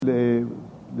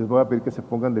Les voy a pedir que se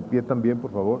pongan de pie también, por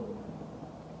favor.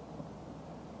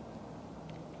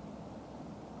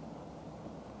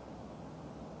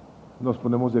 Nos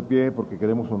ponemos de pie porque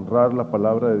queremos honrar la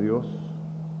palabra de Dios.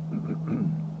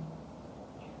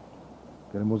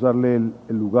 Queremos darle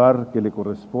el lugar que le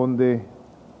corresponde.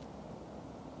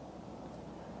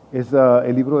 Es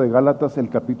el libro de Gálatas, el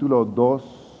capítulo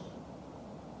 2.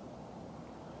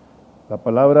 La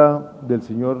palabra del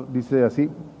Señor dice así: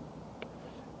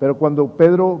 pero cuando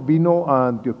Pedro vino a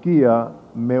Antioquía,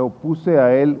 me opuse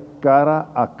a él cara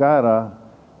a cara,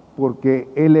 porque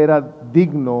él era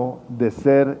digno de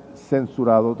ser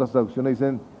censurado. Otras traducciones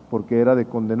dicen porque era de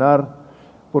condenar.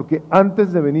 Porque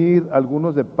antes de venir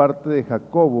algunos de parte de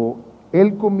Jacobo,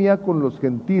 él comía con los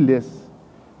gentiles,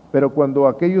 pero cuando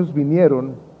aquellos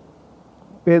vinieron,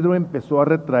 Pedro empezó a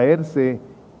retraerse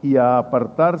y a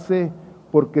apartarse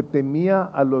porque temía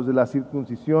a los de la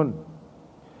circuncisión.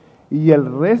 Y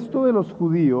el resto de los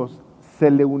judíos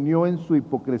se le unió en su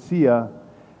hipocresía,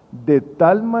 de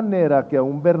tal manera que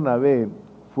aún Bernabé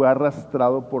fue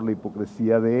arrastrado por la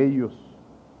hipocresía de ellos.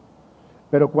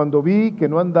 Pero cuando vi que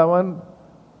no andaban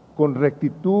con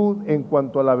rectitud en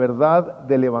cuanto a la verdad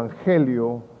del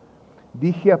Evangelio,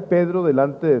 dije a Pedro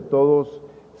delante de todos: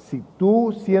 si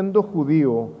tú, siendo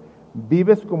judío,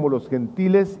 vives como los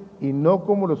gentiles y no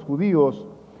como los judíos,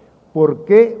 ¿por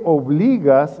qué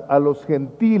obligas a los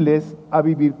gentiles a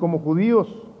vivir como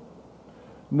judíos?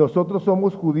 Nosotros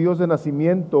somos judíos de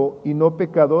nacimiento y no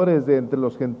pecadores de entre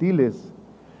los gentiles.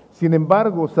 Sin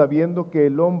embargo, sabiendo que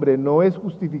el hombre no es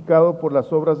justificado por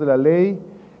las obras de la ley,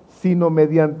 sino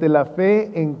mediante la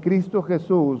fe en Cristo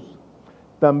Jesús,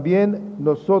 también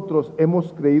nosotros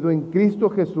hemos creído en Cristo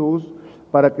Jesús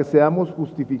para que seamos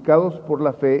justificados por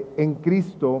la fe en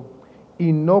Cristo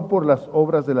y no por las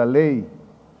obras de la ley,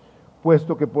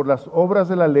 puesto que por las obras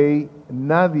de la ley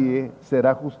nadie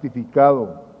será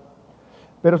justificado.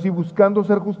 Pero si buscando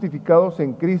ser justificados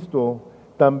en Cristo,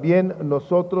 también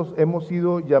nosotros hemos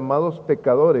sido llamados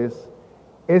pecadores,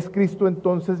 ¿es Cristo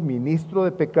entonces ministro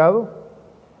de pecado?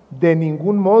 De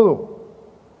ningún modo,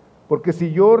 porque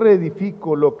si yo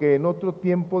reedifico lo que en otro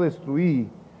tiempo destruí,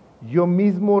 yo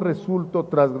mismo resulto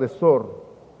transgresor,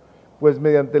 pues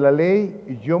mediante la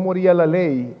ley yo morí a la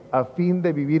ley a fin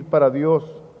de vivir para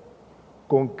Dios.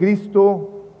 Con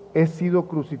Cristo he sido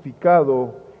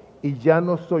crucificado y ya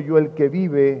no soy yo el que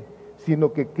vive,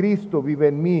 sino que Cristo vive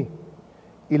en mí.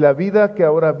 Y la vida que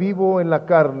ahora vivo en la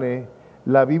carne,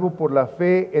 la vivo por la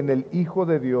fe en el Hijo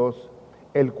de Dios,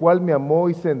 el cual me amó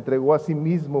y se entregó a sí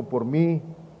mismo por mí.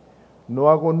 No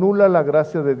hago nula la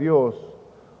gracia de Dios,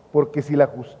 porque si la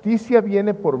justicia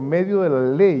viene por medio de la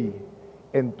ley,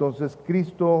 entonces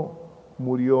Cristo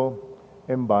murió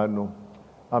en vano.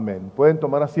 Amén. ¿Pueden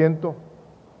tomar asiento?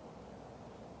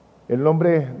 El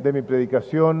nombre de mi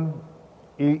predicación,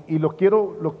 y lo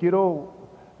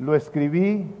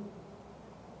escribí,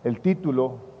 el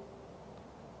título,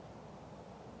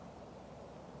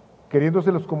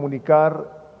 queriéndoselos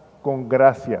comunicar con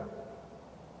gracia.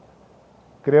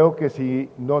 Creo que si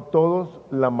no todos,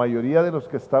 la mayoría de los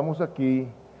que estamos aquí,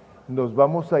 nos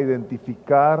vamos a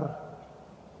identificar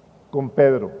con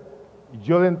Pedro.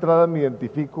 Yo de entrada me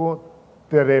identifico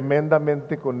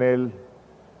tremendamente con él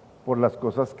por las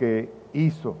cosas que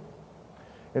hizo.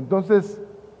 Entonces,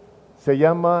 se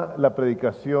llama la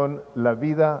predicación La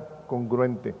vida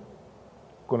congruente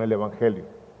con el Evangelio.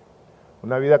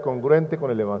 Una vida congruente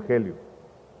con el Evangelio.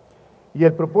 Y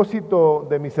el propósito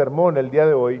de mi sermón el día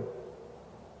de hoy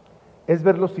es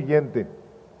ver lo siguiente: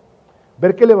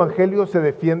 ver que el Evangelio se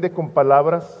defiende con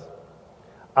palabras,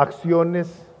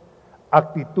 acciones,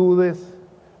 actitudes,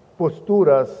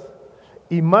 posturas,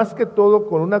 y más que todo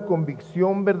con una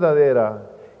convicción verdadera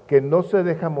que no se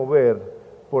deja mover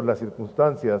por las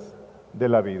circunstancias de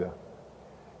la vida.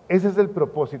 Ese es el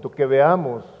propósito, que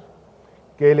veamos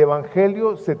que el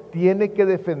Evangelio se tiene que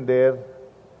defender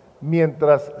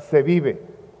mientras se vive.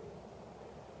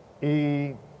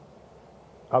 Y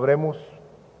habremos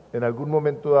en algún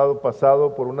momento dado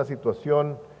pasado por una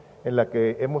situación en la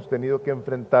que hemos tenido que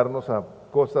enfrentarnos a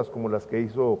cosas como las que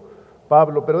hizo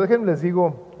Pablo, pero déjenme les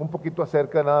digo un poquito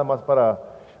acerca, nada más para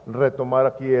retomar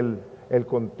aquí el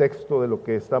contexto de lo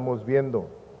que estamos viendo.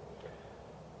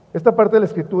 Esta parte de la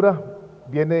Escritura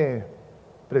viene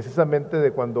precisamente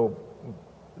de cuando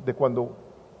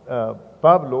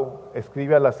Pablo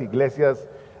escribe a las iglesias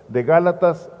de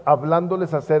Gálatas,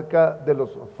 hablándoles acerca de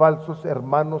los falsos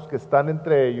hermanos que están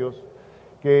entre ellos,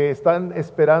 que están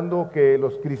esperando que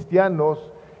los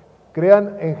cristianos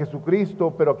crean en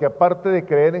Jesucristo, pero que aparte de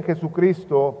creer en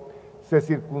Jesucristo, se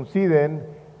circunciden,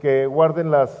 que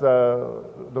guarden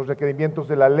los requerimientos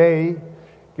de la ley,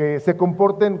 que se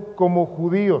comporten como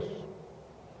judíos.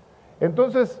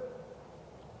 Entonces,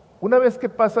 una vez que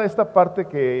pasa esta parte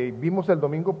que vimos el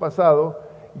domingo pasado,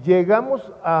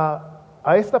 llegamos a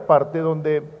esta parte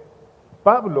donde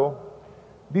Pablo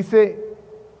dice,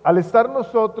 al estar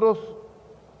nosotros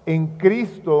en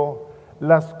Cristo,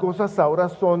 las cosas ahora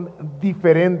son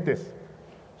diferentes,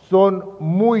 son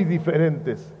muy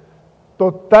diferentes,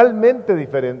 totalmente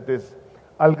diferentes,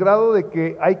 al grado de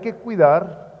que hay que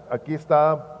cuidar. Aquí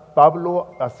está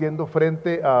Pablo haciendo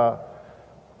frente a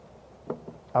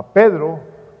Pedro,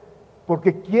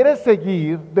 porque quiere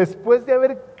seguir, después de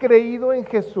haber creído en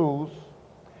Jesús,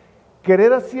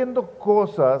 querer haciendo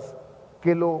cosas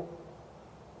que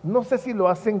no sé si lo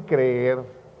hacen creer,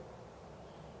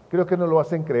 creo que no lo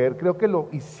hacen creer, creo que lo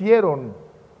hicieron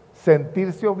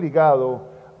sentirse obligado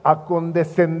a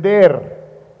condescender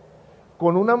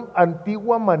con una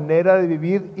antigua manera de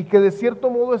vivir y que de cierto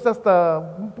modo es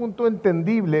hasta un punto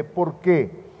entendible. ¿Por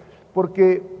qué?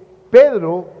 Porque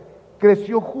Pedro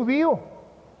creció judío.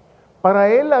 Para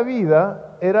él la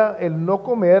vida era el no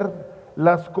comer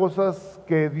las cosas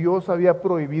que Dios había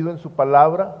prohibido en su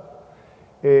palabra,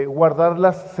 guardar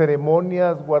las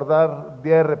ceremonias, guardar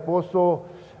día de reposo,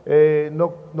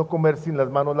 no comer sin las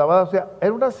manos lavadas. O sea,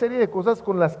 era una serie de cosas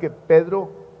con las que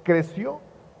Pedro creció.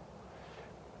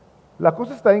 La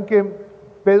cosa está en que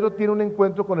Pedro tiene un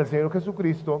encuentro con el Señor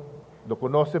Jesucristo, lo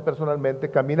conoce personalmente,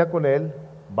 camina con Él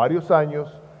varios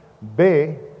años,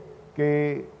 ve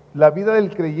que la vida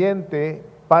del creyente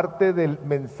parte del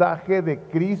mensaje de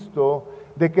Cristo,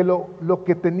 de que lo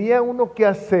que tenía uno que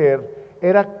hacer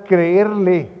era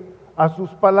creerle a sus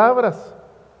palabras,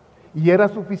 y era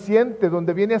suficiente,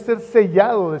 donde viene a ser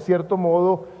sellado de cierto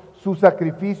modo su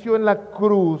sacrificio en la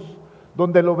cruz,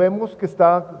 donde lo vemos que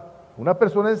está una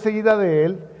persona enseguida de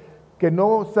él, que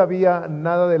no sabía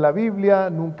nada de la Biblia,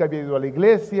 nunca había ido a la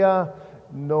iglesia,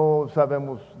 no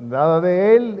sabemos nada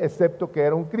de él, excepto que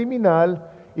era un criminal,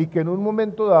 y que en un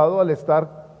momento dado, al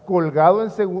estar colgado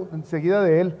enseguida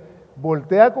de él,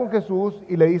 voltea con Jesús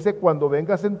y le dice, cuando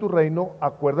vengas en tu reino,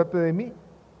 acuérdate de mí.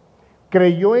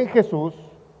 Creyó en Jesús,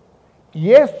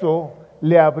 y eso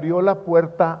le abrió la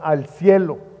puerta al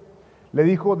cielo. Le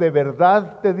dijo, de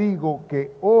verdad te digo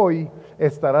que hoy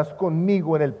estarás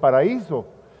conmigo en el paraíso.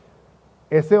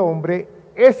 Ese hombre,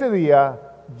 ese día,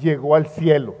 llegó al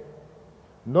cielo.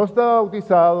 No estaba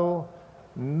bautizado,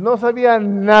 no sabía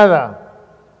nada,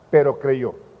 pero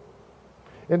creyó.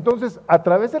 Entonces, a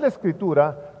través de la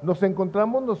Escritura, nos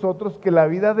encontramos nosotros que la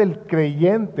vida del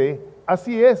creyente,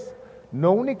 así es,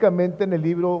 no únicamente en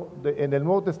en el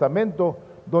Nuevo Testamento,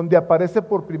 donde aparece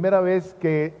por primera vez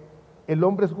que el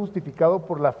hombre es justificado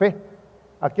por la fe.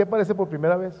 Aquí aparece por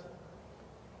primera vez.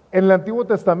 En el Antiguo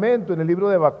Testamento, en el libro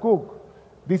de Habacuc,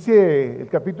 dice el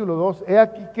capítulo 2, he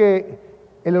aquí que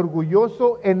el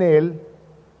orgulloso en él,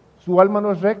 su alma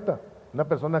no es recta. Una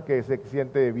persona que se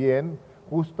siente bien,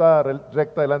 justa,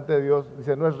 recta delante de Dios,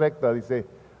 dice, no es recta, dice,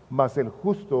 mas el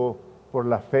justo por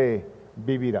la fe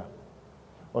vivirá.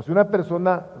 O sea, una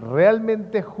persona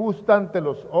realmente justa ante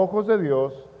los ojos de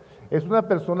Dios es una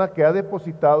persona que ha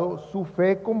depositado su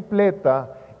fe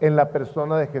completa en la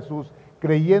persona de Jesús,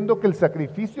 creyendo que el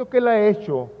sacrificio que él ha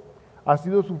hecho ha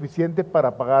sido suficiente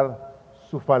para pagar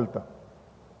su falta.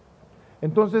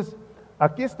 Entonces,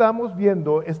 aquí estamos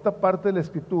viendo esta parte de la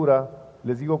Escritura,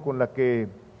 les digo, con la que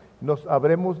nos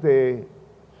habremos de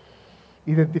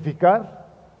identificar,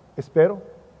 espero.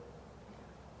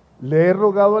 Le he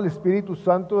rogado al Espíritu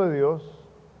Santo de Dios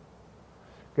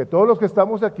que todos los que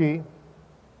estamos aquí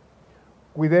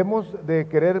cuidemos de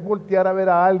querer voltear a ver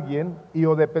a alguien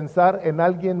o de pensar en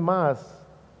alguien más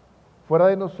fuera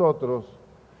de nosotros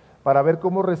para ver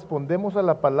cómo respondemos a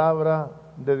la palabra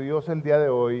de Dios el día de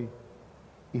hoy,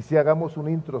 y si hagamos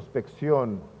una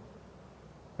introspección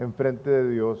en frente de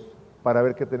Dios para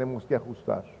ver qué tenemos que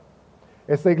ajustar.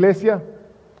 Esta iglesia,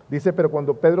 dice, pero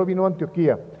cuando Pedro vino a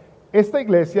Antioquía, esta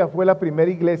iglesia fue la primera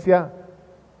iglesia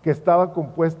que estaba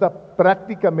compuesta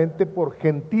prácticamente por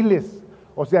gentiles,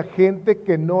 o sea, gente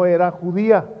que no era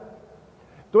judía.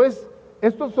 Entonces,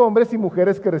 estos hombres y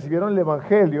mujeres que recibieron el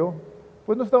evangelio,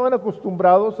 pues no estaban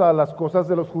acostumbrados a las cosas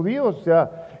de los judíos. O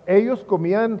sea, ellos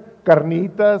comían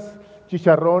carnitas,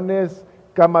 chicharrones,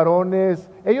 camarones,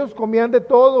 ellos comían de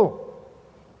todo.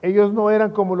 Ellos no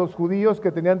eran como los judíos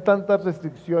que tenían tantas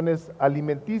restricciones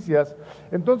alimenticias.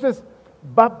 Entonces,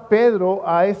 va Pedro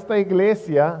a esta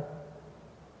iglesia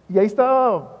y ahí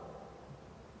estaba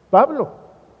Pablo.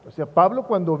 O sea, Pablo,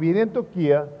 cuando viene a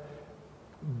Antioquía,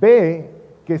 ve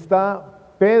que está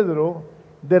Pedro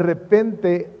de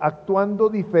repente actuando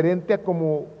diferente a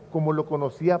como lo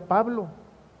conocía Pablo.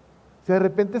 O sea, de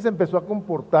repente se empezó a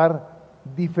comportar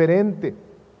diferente.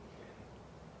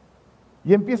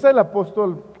 Y empieza el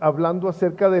apóstol hablando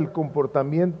acerca del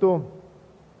comportamiento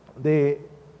de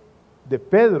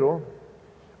Pedro,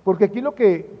 porque aquí lo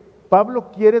que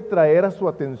Pablo quiere traer a su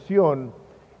atención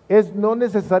es no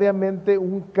necesariamente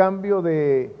un cambio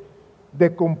de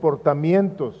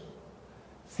comportamientos,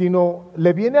 sino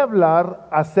le viene a hablar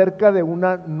acerca de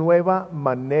una nueva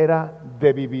manera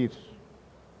de vivir.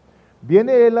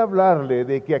 Viene él a hablarle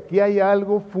de que aquí hay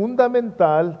algo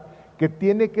fundamental que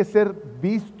tiene que ser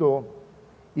visto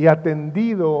y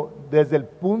atendido desde el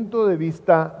punto de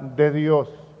vista de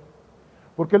Dios.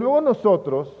 Porque luego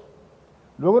nosotros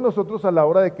a la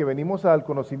hora de que venimos al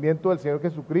conocimiento del Señor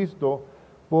Jesucristo,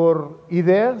 por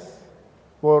ideas,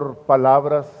 por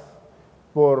palabras,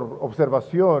 por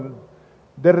observación,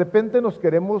 de repente nos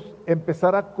queremos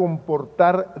empezar a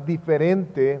comportar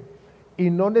diferente y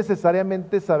no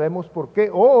necesariamente sabemos por qué.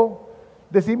 O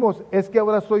decimos, es que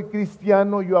ahora soy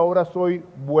cristiano, yo ahora soy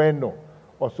bueno,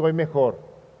 o soy mejor,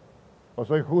 o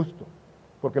soy justo,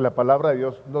 porque la palabra de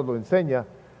Dios nos lo enseña.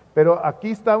 Pero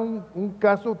aquí está un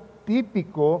caso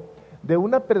típico de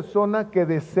una persona que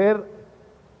de ser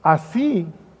así,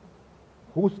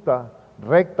 justa,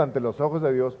 recta ante los ojos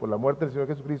de Dios por la muerte del Señor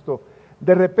Jesucristo,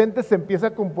 de repente se empieza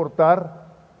a comportar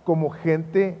como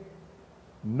gente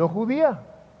no judía,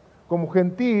 como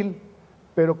gentil,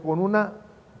 pero con una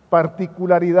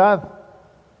particularidad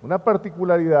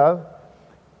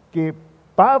que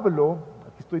Pablo,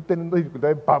 aquí estoy teniendo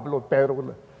dificultad en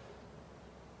Pedro,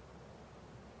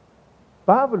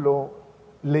 Pablo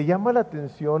le llama la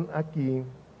atención aquí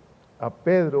a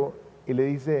Pedro y le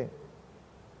dice,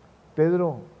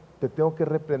 Pedro, te tengo que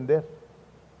reprender.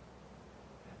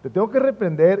 Te tengo que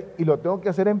reprender y lo tengo que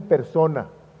hacer en persona.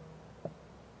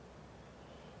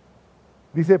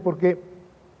 Dice, porque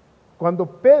cuando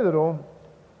Pedro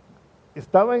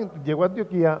llegó a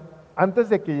Antioquía, antes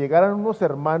de que llegaran unos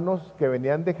hermanos que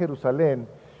venían de Jerusalén,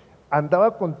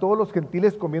 andaba con todos los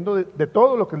gentiles comiendo de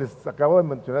todo lo que les acabo de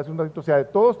mencionar hace un ratito, o sea, de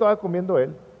todo estaba comiendo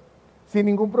él, sin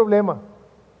ningún problema.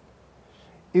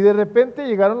 Y de repente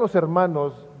llegaron los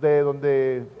hermanos de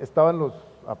donde estaban los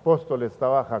apóstoles,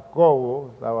 estaba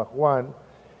Jacobo, estaba Juan,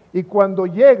 y cuando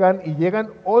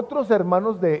llegan otros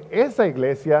hermanos de esa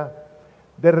iglesia,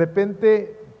 de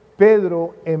repente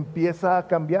Pedro empieza a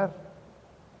cambiar.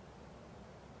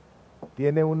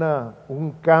 Tiene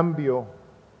un cambio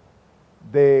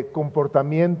de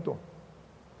comportamiento,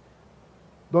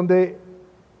 donde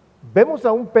vemos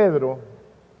a un Pedro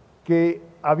que,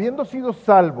 habiendo sido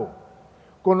salvo,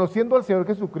 conociendo al Señor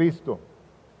Jesucristo,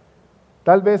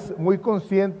 tal vez muy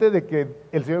consciente de que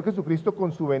el Señor Jesucristo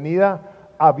con su venida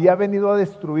había venido a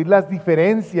destruir las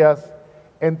diferencias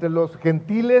entre los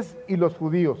gentiles y los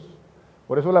judíos.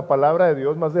 Por eso la palabra de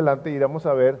Dios, más adelante iremos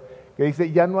a ver, que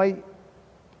dice, ya no hay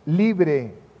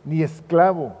libre ni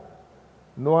esclavo,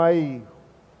 no hay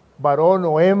varón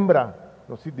o hembra,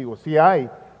 sí hay,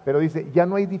 pero dice, ya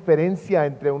no hay diferencia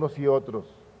entre unos y otros,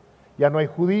 ya no hay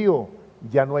judío,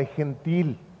 ya no hay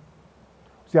gentil.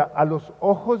 O sea, a los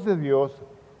ojos de Dios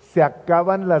se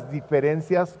acaban las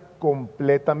diferencias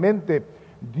completamente.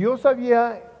 Dios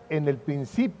había en el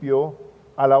principio,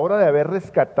 a la hora de haber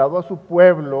rescatado a su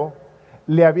pueblo,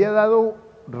 le había dado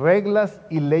reglas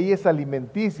y leyes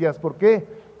alimenticias. ¿Por qué?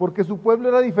 Porque su pueblo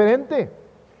era diferente.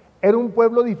 Era un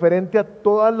pueblo diferente a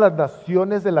todas las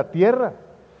naciones de la tierra.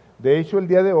 De hecho, el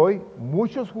día de hoy,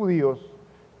 muchos judíos,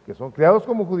 que son criados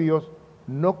como judíos,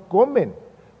 no comen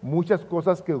muchas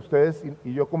cosas que ustedes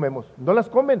y yo comemos. No las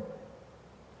comen.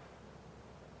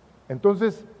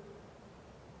 Entonces,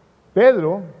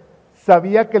 Pedro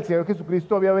sabía que el Señor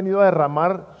Jesucristo había venido a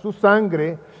derramar su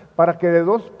sangre para que de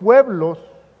dos pueblos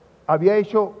había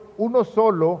hecho uno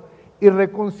solo y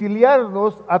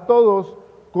reconciliarnos a todos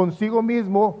consigo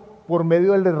mismo por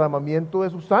medio del derramamiento de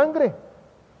su sangre.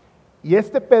 Y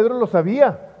Pedro lo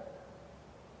sabía,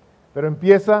 pero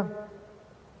empieza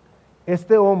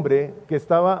este hombre que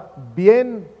estaba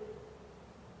bien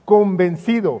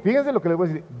convencido, fíjense lo que les voy a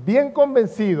decir, bien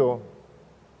convencido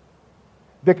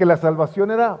de que la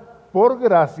salvación era por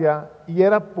gracia y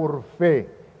era por fe,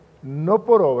 no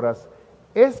por obras.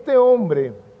 Este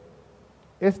hombre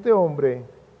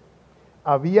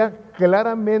había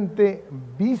claramente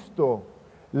visto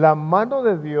la mano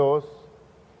de Dios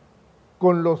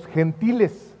con los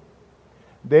gentiles.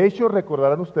 De hecho,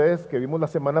 recordarán ustedes que vimos la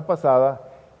semana pasada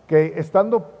que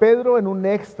estando Pedro en un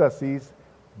éxtasis,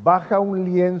 baja un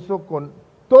lienzo con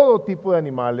todo tipo de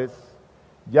animales,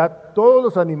 ya todos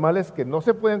los animales que no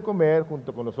se pueden comer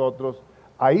junto con nosotros,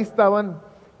 ahí estaban,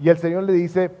 y el Señor le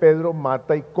dice, Pedro,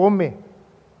 mata y come.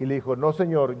 Y le dijo, no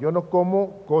Señor, yo no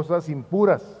como cosas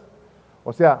impuras.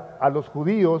 O sea, a los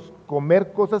judíos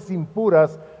comer cosas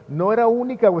impuras no era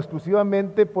única o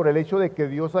exclusivamente por el hecho de que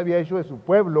Dios había hecho de su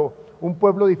pueblo un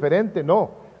pueblo diferente,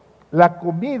 no. La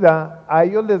comida a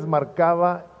ellos les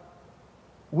marcaba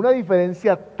una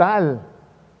diferencia tal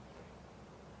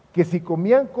que si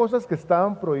comían cosas que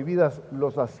estaban prohibidas,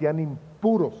 los hacían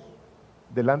impuros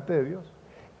delante de Dios.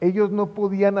 Ellos no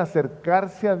podían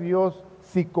acercarse a Dios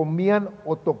si comían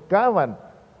o tocaban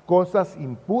cosas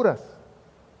impuras.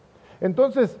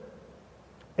 Entonces,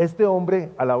 este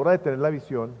hombre, a la hora de tener la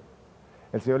visión,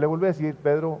 el Señor le vuelve a decir: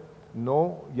 Pedro,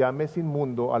 no llames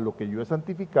inmundo a lo que yo he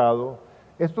santificado.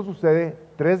 Esto sucede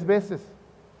 3 veces.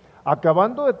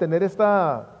 Acabando de tener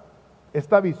esta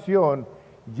visión,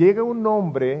 llega un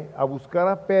hombre a buscar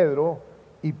a Pedro,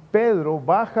 y Pedro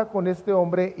baja con este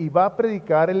hombre y va a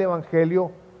predicar el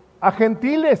evangelio a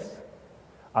gentiles,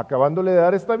 acabándole de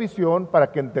dar esta visión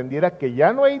para que entendiera que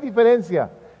ya no hay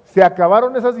diferencia. Se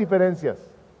acabaron esas diferencias,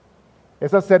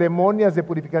 esas ceremonias de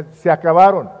purificación, se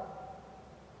acabaron.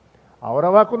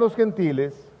 Ahora va con los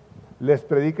gentiles, les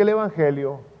predica el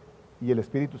evangelio y el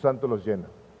Espíritu Santo los llena.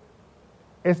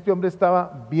 Este hombre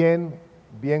estaba bien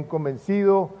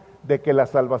convencido de que la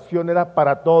salvación era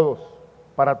para todos,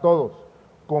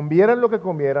 comieran lo que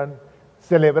comieran,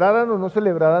 celebraran o no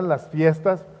celebraran las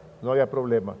fiestas, no había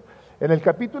problema. En el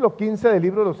capítulo 15 del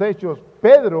libro de los Hechos,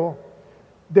 Pedro,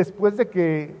 después de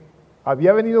que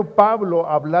había venido Pablo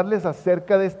a hablarles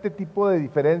acerca de este tipo de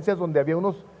diferencias, donde había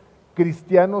unos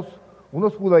cristianos,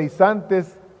 unos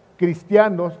judaizantes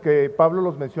cristianos, que Pablo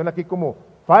los menciona aquí como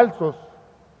falsos,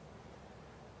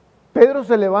 Pedro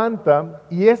se levanta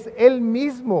y es el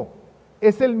mismo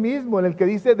en el que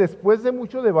dice: después de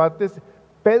muchos debates,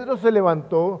 Pedro se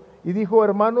levantó y dijo: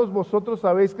 hermanos, vosotros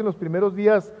sabéis que en los primeros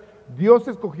días Dios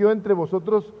escogió entre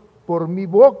vosotros por mi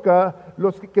boca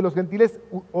que los gentiles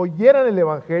oyeran el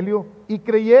evangelio y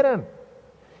creyeran.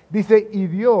 Dice: y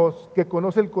Dios, que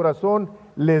conoce el corazón,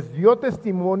 les dio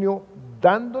testimonio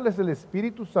dándoles el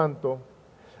Espíritu Santo,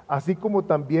 así como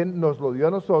también nos lo dio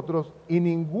a nosotros, y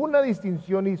ninguna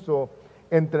distinción hizo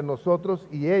entre nosotros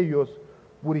y ellos,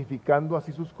 purificando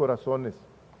así sus corazones.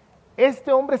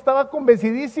 Este hombre estaba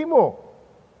convencidísimo,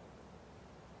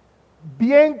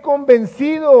 bien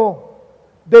convencido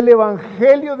del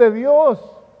evangelio de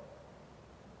Dios.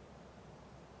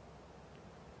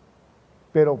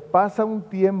 Pero pasa un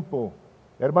tiempo,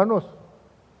 hermanos,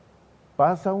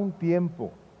 pasa un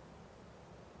tiempo.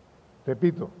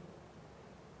 Repito,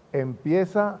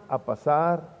 empieza a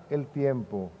pasar el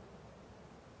tiempo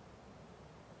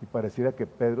y pareciera que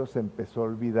Pedro se empezó a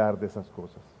olvidar de esas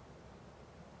cosas.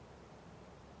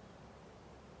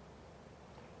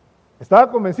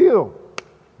 ¿Estaba convencido?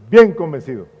 Bien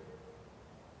convencido.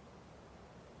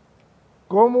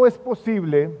 ¿Cómo es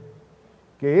posible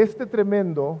que este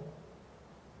tremendo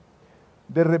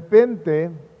de repente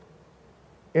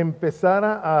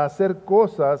empezara a hacer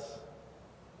cosas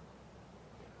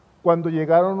cuando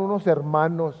llegaron unos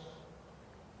hermanos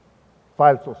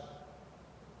falsos?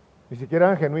 Ni siquiera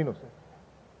eran genuinos,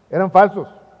 eran falsos.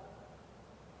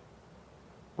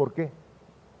 ¿Por qué?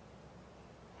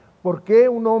 ¿Por qué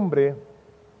un hombre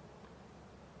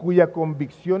cuya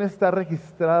convicción está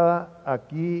registrada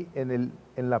aquí en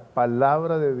la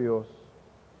palabra de Dios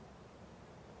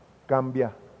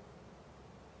cambia?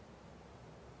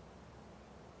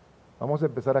 Vamos a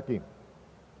empezar aquí.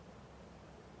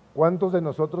 ¿Cuántos de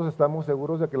nosotros estamos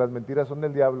seguros de que las mentiras son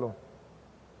del diablo?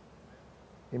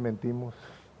 Y mentimos.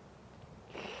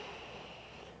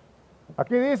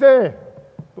 Aquí dice,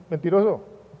 mentiroso,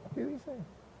 aquí dice.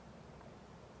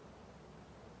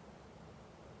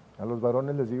 A los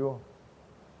varones les digo,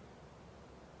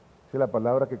 dice la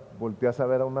palabra que volteas a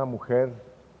ver a una mujer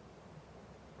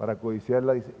para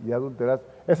codiciarla y adulteras.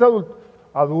 Es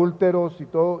adúlteros y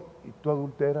todo, y tú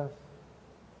adulteras.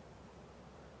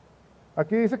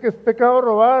 Aquí dice que es pecado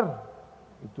robar,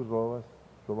 y tú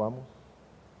robamos.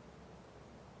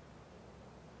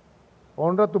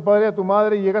 Honra a tu padre y a tu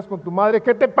madre, y llegas con tu madre,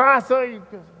 ¿qué te pasa? Y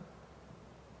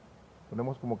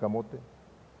ponemos como camote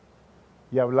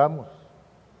y hablamos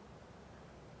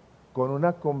con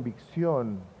una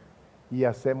convicción y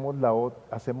hacemos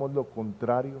lo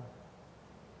contrario.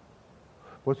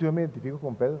 Por eso yo me identifico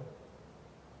con Pedro.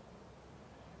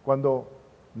 Cuando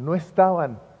no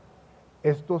estaban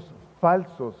estos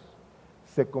falsos,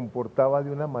 se comportaba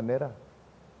de una manera.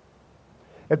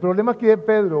 El problema aquí de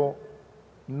Pedro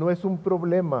no es un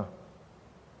problema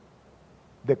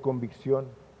de convicción,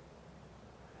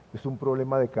 es un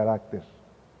problema de carácter.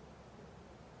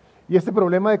 Y este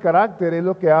problema de carácter es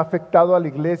lo que ha afectado a la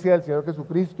iglesia del Señor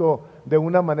Jesucristo de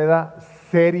una manera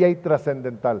seria y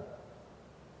trascendental.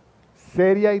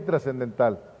 Seria y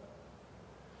trascendental.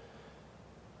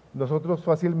 Nosotros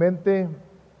fácilmente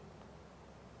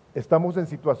Estamos en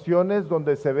situaciones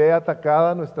donde se ve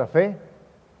atacada nuestra fe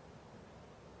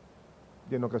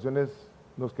y en ocasiones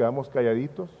nos quedamos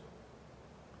calladitos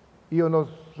y o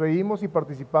nos reímos y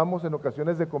participamos en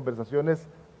ocasiones de conversaciones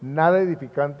nada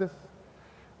edificantes,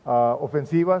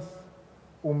 ofensivas,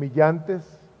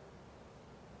 humillantes,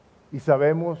 y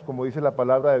sabemos, como dice la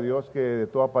palabra de Dios, que de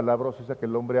toda palabra ociosa que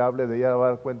el hombre hable, de ella va a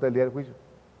dar cuenta el día del juicio.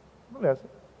 No le hace.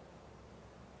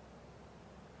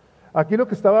 Aquí lo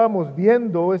que estábamos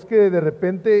viendo es que de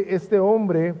repente este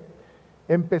hombre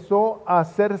empezó a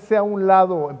hacerse a un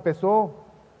lado, empezó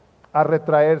a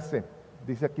retraerse.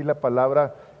 Dice aquí la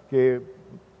palabra que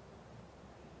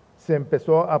se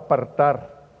empezó a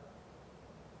apartar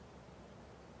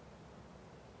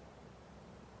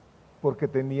porque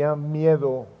tenía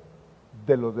miedo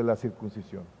de los de la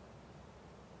circuncisión.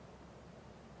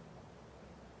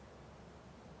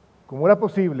 ¿Cómo era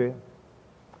posible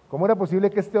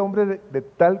que este hombre de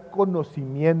tal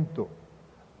conocimiento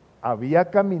había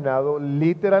caminado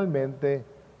literalmente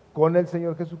con el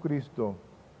Señor Jesucristo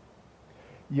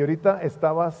y ahorita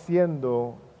estaba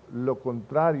haciendo lo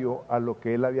contrario a lo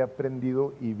que él había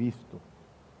aprendido y visto?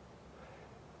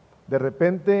 De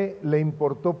repente le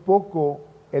importó poco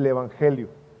el Evangelio.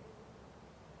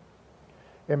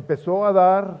 Empezó a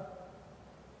dar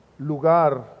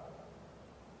lugar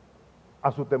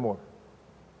a su temor.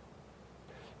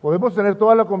 Podemos tener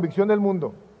toda la convicción del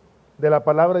mundo de la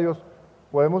palabra de Dios.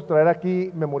 Podemos traer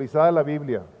aquí memorizada la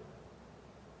Biblia.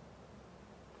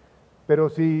 Pero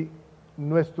si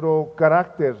nuestro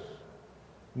carácter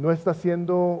no está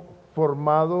siendo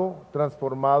formado,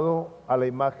 transformado a la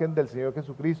imagen del Señor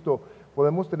Jesucristo,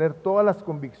 podemos tener todas las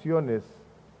convicciones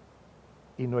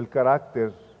y no el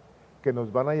carácter que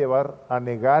nos van a llevar a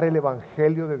negar el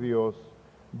Evangelio de Dios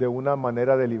de una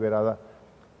manera deliberada.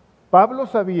 Pedro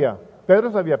sabía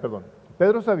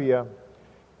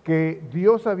que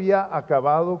Dios había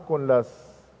acabado con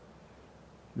las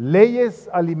leyes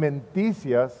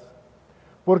alimenticias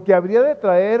porque habría de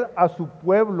traer a su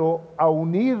pueblo a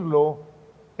unirlo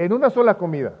en una sola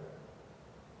comida.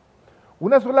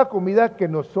 Una sola comida que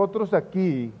nosotros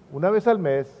aquí, una vez al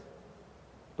mes,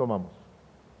 tomamos.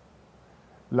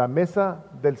 La mesa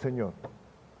del Señor,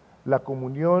 la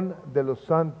comunión de los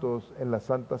santos en la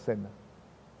Santa Cena.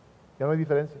 Ya no hay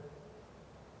diferencia.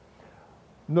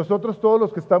 Nosotros todos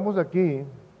los que estamos aquí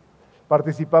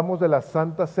participamos de la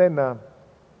Santa Cena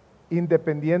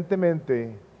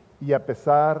independientemente y a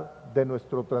pesar de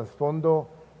nuestro trasfondo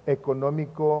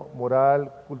económico,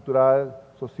 moral, cultural,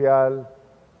 social,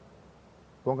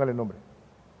 póngale nombre.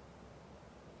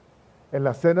 En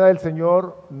la Cena del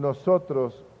Señor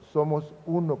nosotros somos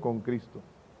uno con Cristo.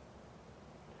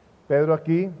 Pedro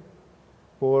aquí,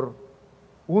 por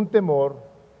un temor,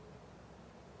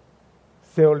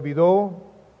 se olvidó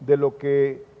de lo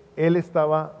que él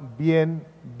estaba bien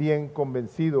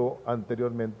convencido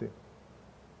anteriormente.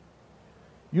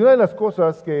 Y una de las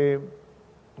cosas que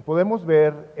podemos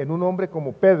ver en un hombre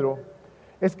como Pedro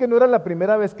es que no era la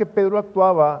primera vez que Pedro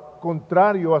actuaba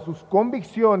contrario a sus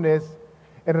convicciones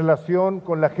en relación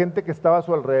con la gente que estaba a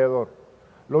su alrededor.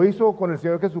 Lo hizo con el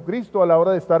Señor Jesucristo a la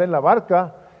hora de estar en la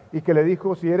barca y que le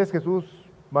dijo, si eres Jesús,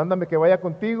 mándame que vaya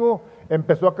contigo.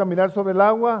 Empezó a caminar sobre el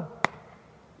agua,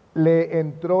 le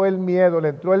entró el miedo, le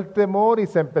entró el temor y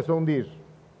se empezó a hundir.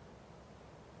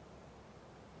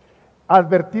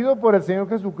 Advertido por el Señor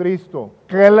Jesucristo,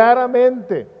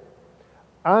 claramente,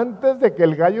 antes de que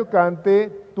el gallo cante,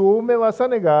 tú me vas a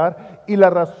negar, y la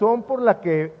razón por la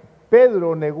que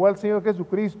Pedro negó al Señor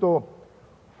Jesucristo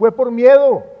fue por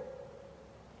miedo,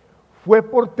 fue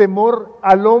por temor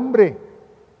al hombre.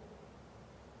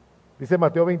 Dice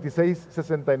Mateo 26,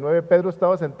 69, Pedro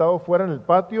estaba sentado fuera en el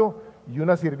patio y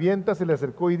una sirvienta se le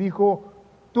acercó y dijo,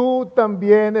 tú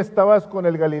también estabas con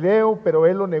el Galileo, pero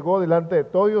él lo negó delante de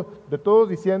todos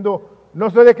diciendo,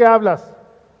 no sé de qué hablas.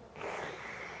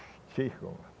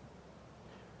 Hijo.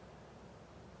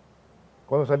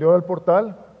 Cuando salió del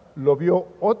portal, lo vio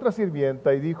otra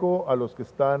sirvienta y dijo a los que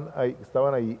estaban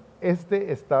ahí,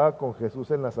 este estaba con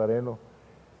Jesús el Nazareno.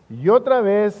 Y otra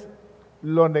vez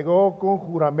lo negó con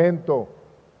juramento.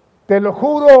 Te lo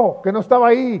juro que no estaba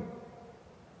ahí.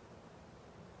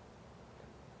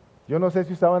 Yo no sé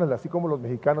si estaban así como los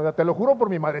mexicanos, te lo juro por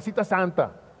mi madrecita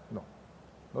santa. No,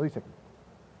 no dice aquí.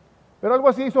 Pero algo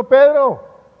así hizo Pedro.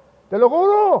 Te lo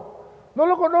juro, no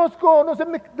lo conozco, no sé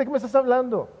de qué me estás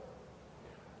hablando.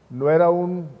 No era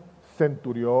un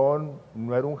centurión,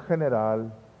 no era un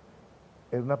general,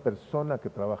 era una persona que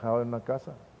trabajaba en una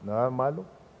casa, nada malo,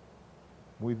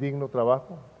 muy digno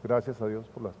trabajo, gracias a Dios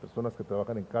por las personas que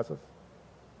trabajan en casas.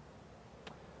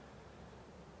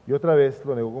 Y otra vez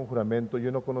lo negó con juramento,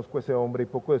 yo no conozco a ese hombre, y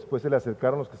poco después se le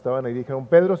acercaron los que estaban ahí y dijeron,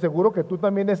 Pedro, seguro que tú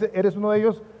también eres uno de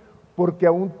ellos, porque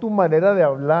aún tu manera de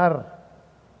hablar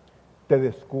te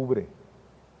descubre.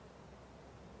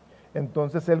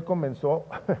 Entonces él comenzó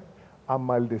a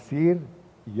maldecir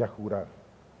y a jurar.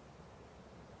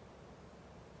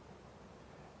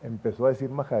 Empezó a decir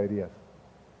majaderías.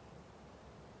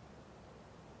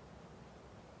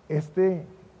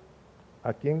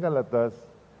 Aquí en Galatas,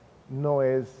 no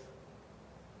es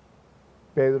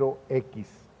Pedro X.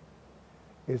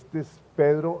 Este es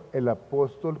Pedro el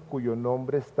apóstol cuyo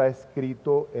nombre está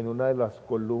escrito en una de las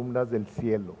columnas del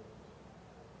cielo.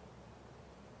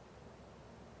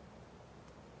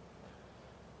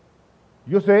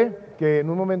 Yo sé que en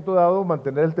un momento dado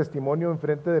mantener el testimonio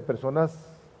enfrente de personas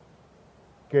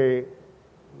que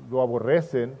lo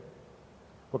aborrecen,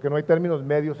 porque no hay términos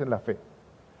medios en la fe.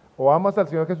 O amas al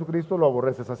Señor Jesucristo o lo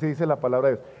aborreces, así dice la palabra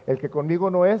de Dios. El que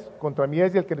conmigo no es, contra mí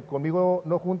es, y el que conmigo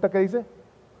no junta, ¿qué dice?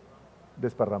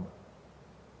 Desparrama.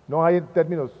 No hay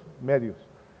términos medios.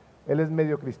 Él es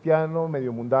medio cristiano,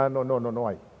 medio mundano, no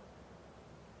hay.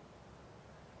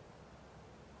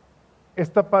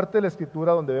 Esta parte de la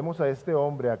Escritura donde vemos a este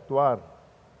hombre actuar,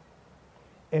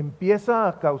 empieza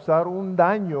a causar un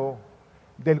daño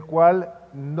del cual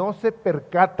no se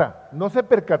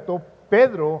percató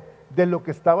Pedro de lo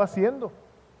que estaba haciendo.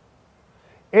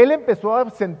 Él empezó a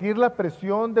sentir la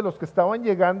presión de los que estaban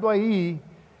llegando ahí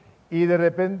y de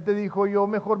repente dijo, yo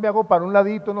mejor me hago para un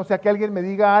ladito, no sea que alguien me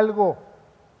diga algo.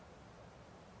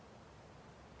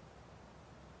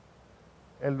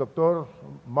 El doctor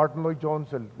Martin Lloyd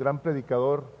Jones, el gran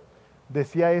predicador,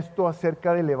 decía esto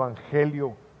acerca del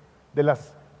evangelio,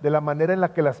 de la manera en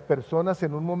la que las personas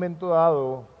en un momento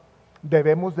dado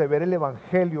debemos de ver el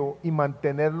evangelio y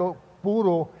mantenerlo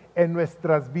puro en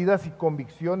nuestras vidas y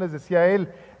convicciones. Decía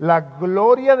él, la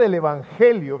gloria del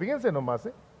evangelio, fíjense nomás,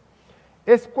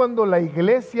 es cuando la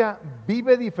iglesia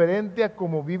vive diferente a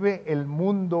como vive el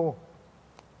mundo.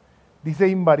 Dice,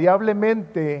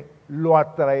 invariablemente lo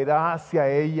atraerá hacia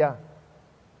ella.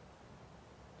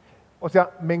 O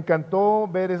sea, me encantó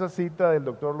ver esa cita del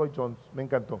doctor Lloyd Jones, me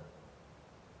encantó.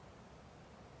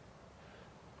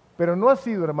 Pero no ha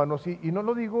sido, hermanos, y no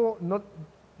lo digo,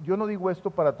 yo no digo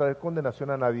esto para traer condenación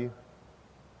a nadie,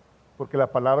 porque la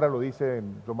palabra lo dice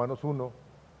en Romanos 1,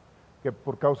 que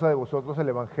por causa de vosotros el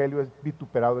evangelio es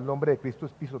vituperado, el nombre de Cristo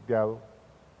es pisoteado.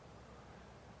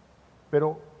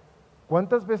 Pero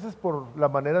 ¿cuántas veces por la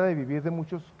manera de vivir de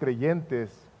muchos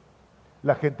creyentes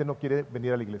la gente no quiere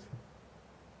venir a la iglesia?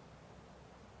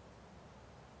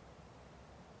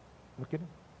 ¿No quieren?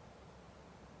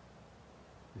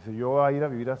 Dice, yo a ir a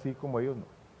vivir así como ellos, no.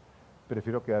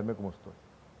 Prefiero quedarme como estoy.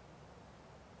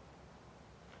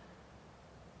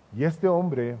 Y este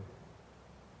hombre,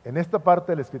 en esta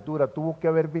parte de la Escritura, tuvo que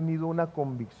haber venido una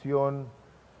convicción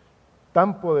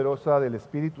tan poderosa del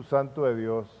Espíritu Santo de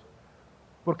Dios,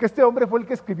 porque este hombre fue el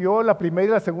que escribió la primera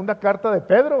y la segunda carta de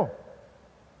Pedro.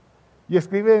 Y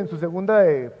escribe en su segunda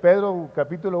de Pedro,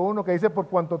 capítulo 1, que dice, por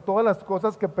cuanto todas las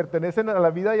cosas que pertenecen a la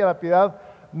vida y a la piedad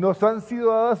nos han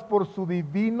sido dadas por su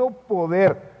divino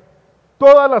poder.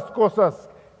 Todas las cosas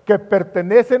que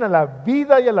pertenecen a la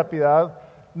vida y a la piedad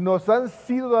nos han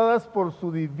sido dadas por su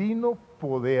divino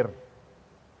poder.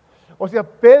 O sea,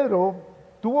 Pedro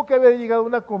tuvo que haber llegado a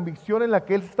una convicción en la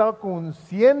que él estaba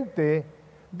consciente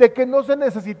de que no se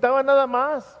necesitaba nada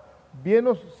más. Bien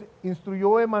nos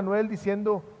instruyó Emanuel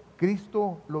diciendo,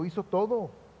 Cristo lo hizo todo.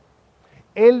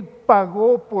 Él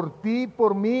pagó por ti y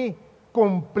por mí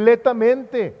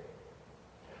completamente,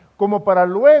 como para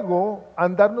luego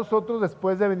andar nosotros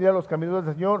después de venir a los caminos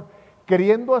del Señor,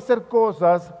 queriendo hacer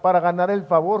cosas para ganar el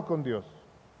favor con Dios,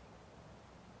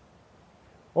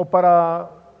 o para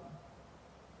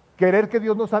querer que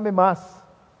Dios nos ame más.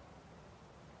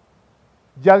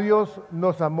 Ya Dios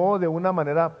nos amó de una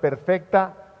manera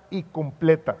perfecta y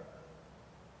completa.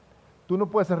 Tú no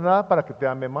puedes hacer nada para que te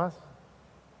ame más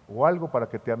o algo para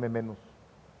que te ame menos.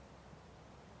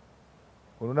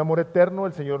 Con un amor eterno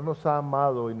el Señor nos ha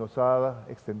amado y nos ha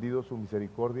extendido su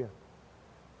misericordia.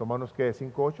 Romanos ¿qué?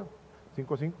 5:8,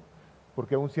 5:5.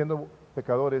 Porque aún siendo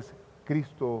pecadores,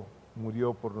 Cristo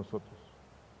murió por nosotros.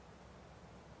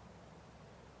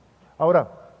 Ahora,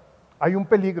 hay un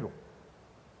peligro.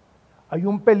 Hay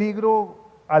un peligro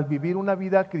al vivir una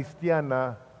vida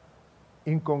cristiana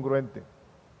incongruente.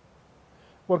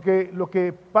 Porque lo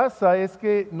que pasa es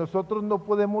que nosotros no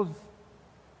podemos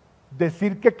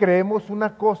decir que creemos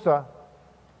una cosa.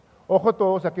 Ojo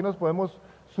todos, aquí nos podemos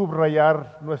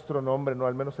subrayar nuestro nombre, no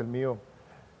al menos el mío.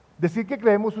 Decir que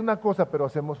creemos una cosa pero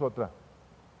hacemos otra.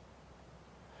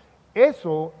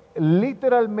 Eso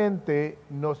literalmente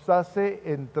nos hace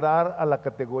entrar a la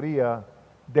categoría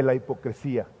de la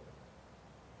hipocresía.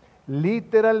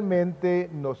 Literalmente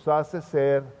nos hace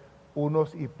ser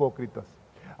unos hipócritas.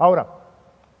 Ahora,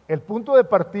 el punto de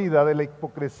partida de la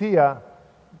hipocresía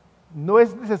no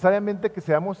es necesariamente que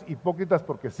seamos hipócritas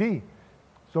porque sí,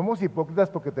 somos hipócritas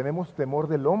porque tenemos temor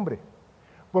del hombre,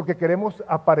 porque queremos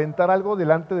aparentar algo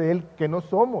delante de él que no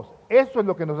somos. Eso es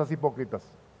lo que nos hace hipócritas.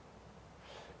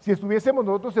 Si estuviésemos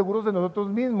nosotros seguros de nosotros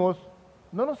mismos,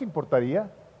 no nos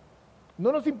importaría,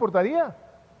 no nos importaría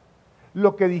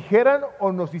lo que dijeran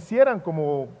o nos hicieran,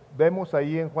 como vemos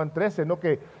ahí en Juan 13, ¿no?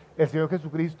 Que el Señor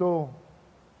Jesucristo,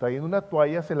 trayendo una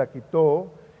toalla, se la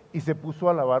quitó y se puso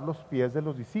a lavar los pies de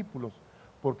los discípulos,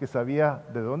 porque sabía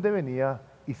de dónde venía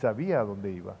y sabía a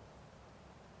dónde iba.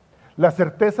 La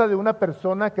certeza de una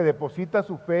persona que deposita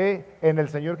su fe en el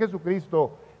Señor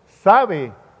Jesucristo,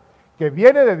 sabe que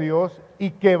viene de Dios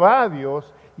y que va a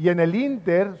Dios, y en el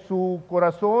ínter su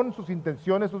corazón, sus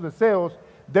intenciones, sus deseos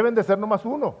deben de ser nomás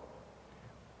uno.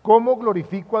 ¿Cómo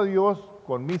glorifico a Dios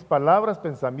con mis palabras,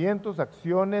 pensamientos,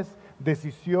 acciones,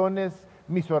 decisiones,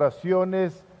 mis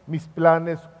oraciones, mis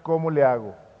planes? ¿Cómo le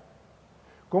hago?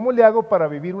 ¿Cómo le hago para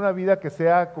vivir una vida que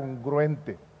sea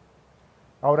congruente?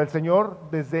 Ahora, el Señor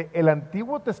desde el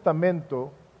Antiguo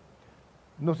Testamento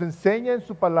nos enseña en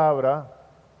su palabra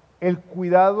el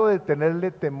cuidado de tenerle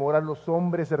temor a los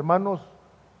hombres. Hermanos,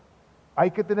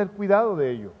 hay que tener cuidado de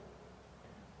ello.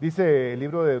 Dice el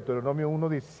libro de Deuteronomio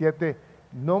 1:17,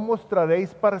 no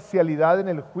mostraréis parcialidad en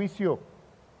el juicio.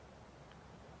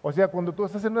 O sea, cuando tú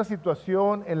estás en una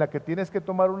situación en la que tienes que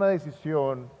tomar una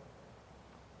decisión,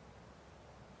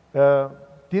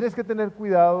 tienes que tener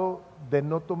cuidado de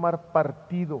no tomar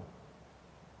partido.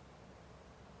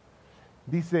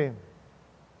 Dice,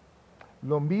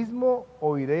 lo mismo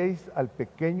oiréis al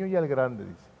pequeño y al grande,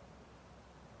 dice.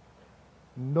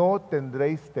 No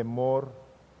tendréis temor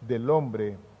del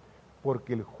hombre,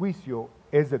 porque el juicio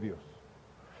es de Dios.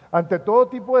 Ante todo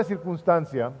tipo de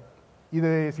circunstancia y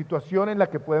de situación en la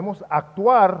que podemos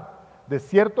actuar de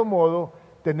cierto modo,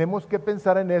 tenemos que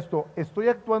pensar en esto. ¿Estoy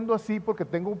actuando así porque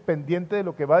tengo un pendiente de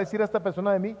lo que va a decir esta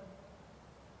persona de mí?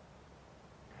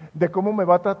 ¿De cómo me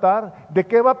va a tratar? ¿De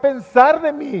qué va a pensar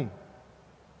de mí?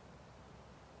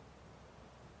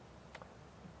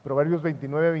 Proverbios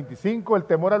 29:25, el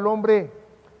temor al hombre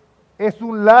es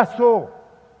un lazo.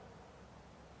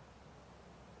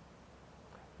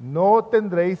 No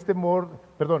tendréis temor,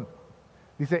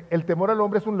 dice, el temor al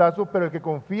hombre es un lazo, pero el que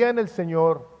confía en el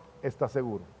Señor está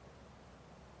seguro.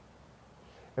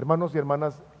 Hermanos y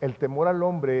hermanas, el temor al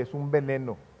hombre es un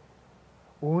veneno,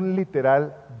 un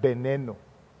literal veneno.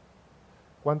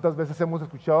 ¿Cuántas veces hemos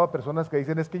escuchado a personas que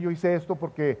dicen, es que yo hice esto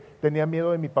porque tenía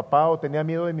miedo de mi papá, o tenía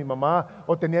miedo de mi mamá,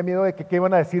 o tenía miedo de que qué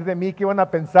iban a decir de mí, qué iban a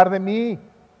pensar de mí?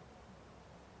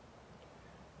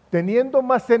 Teniendo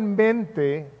más en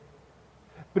mente,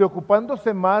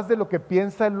 preocupándose más de lo que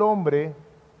piensa el hombre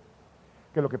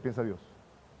que lo que piensa Dios.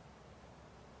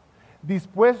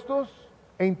 Dispuestos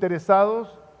e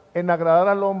interesados en agradar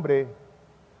al hombre,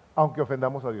 aunque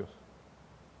ofendamos a Dios.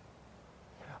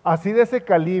 Así de ese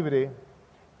calibre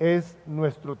es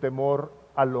nuestro temor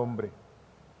al hombre.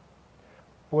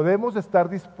 Podemos estar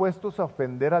dispuestos a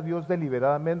ofender a Dios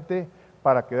deliberadamente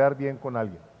para quedar bien con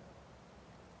alguien.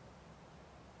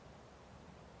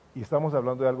 Y estamos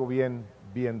hablando de algo bien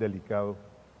delicado.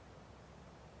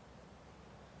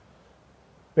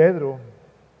 Pedro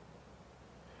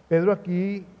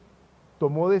aquí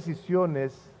tomó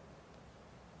decisiones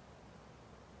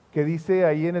que dice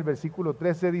ahí en el versículo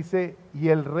 13, dice, y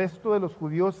el resto de los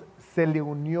judíos se le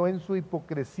unió en su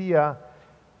hipocresía,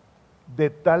 de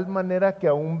tal manera que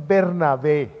aún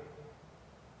Bernabé,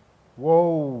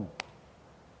 wow,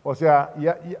 o sea,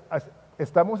 ya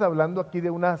estamos hablando aquí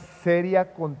de una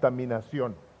seria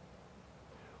contaminación.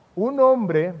 Un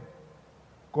hombre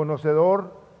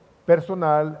conocedor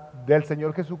personal del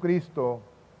Señor Jesucristo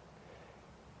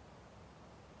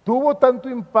tuvo tanto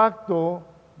impacto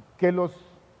que los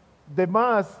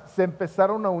demás se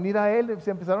empezaron a unir a él,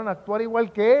 se empezaron a actuar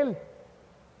igual que él.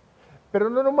 Pero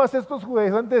no nomás estos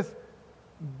judaizantes,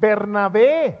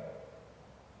 Bernabé.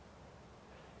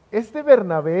 Este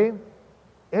Bernabé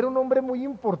era un hombre muy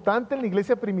importante en la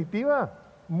iglesia primitiva,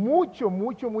 muy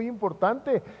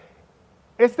importante.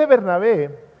 Este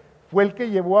Bernabé fue el que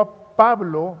llevó a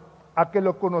Pablo a que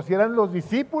lo conocieran los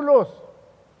discípulos.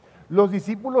 Los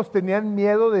discípulos tenían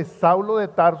miedo de Saulo de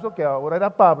Tarso, que ahora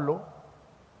era Pablo,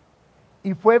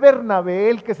 y fue Bernabé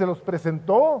el que se los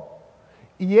presentó.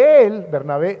 Y él,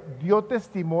 Bernabé, dio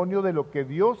testimonio de lo que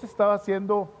Dios estaba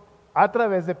haciendo a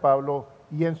través de Pablo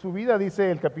y en su vida. Dice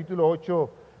el capítulo 8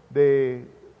 de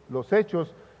los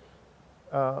Hechos.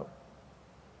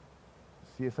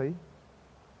 ¿Sí es ahí?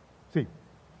 Sí.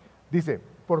 Dice,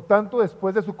 por tanto,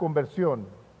 después de su conversión,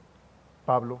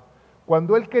 Pablo,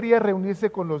 cuando él quería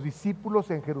reunirse con los discípulos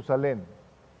en Jerusalén,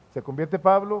 se convierte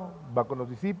Pablo, va con los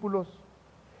discípulos,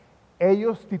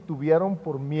 ellos titubearon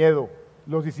por miedo,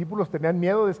 los discípulos tenían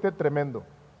miedo de este tremendo.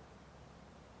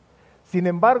 Sin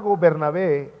embargo,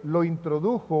 Bernabé lo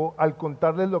introdujo al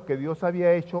contarles lo que Dios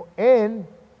había hecho en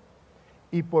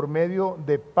y por medio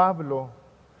de Pablo,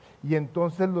 y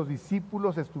entonces los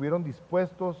discípulos estuvieron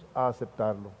dispuestos a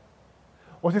aceptarlo.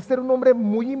 O sea, este era un hombre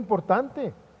muy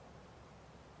importante.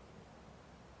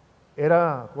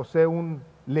 Era José un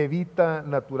levita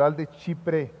natural de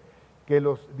Chipre, que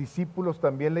los discípulos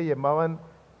también le llamaban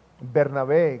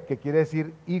Bernabé, que quiere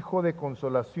decir hijo de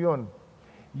consolación.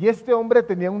 Y este hombre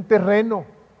tenía un terreno,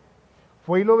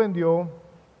 fue y lo vendió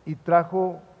y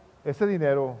trajo ese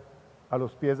dinero a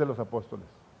los pies de los apóstoles.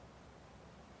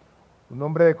 Un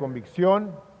hombre de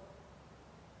convicción,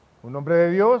 un hombre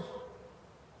de Dios,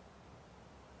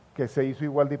 que se hizo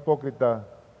igual de hipócrita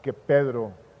que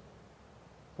Pedro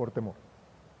por temor.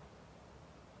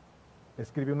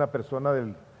 Escribe una persona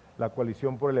de la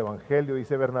Coalición por el Evangelio,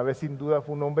 dice: Bernabé sin duda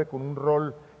fue un hombre con un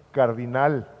rol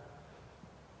cardinal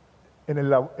en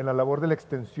la labor de la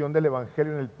extensión del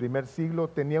Evangelio en el primer siglo.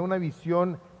 Tenía una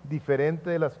visión diferente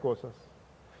de las cosas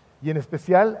y en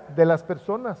especial de las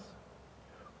personas.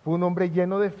 Fue un hombre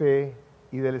lleno de fe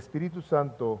y del Espíritu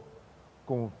Santo,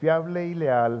 confiable y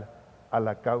leal a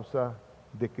la causa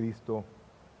de Cristo.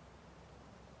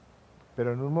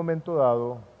 Pero en un momento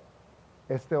dado,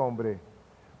 este hombre,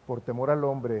 por temor al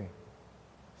hombre,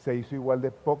 se hizo igual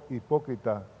de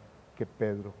hipócrita que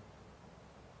Pedro.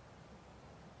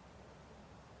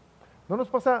 ¿No nos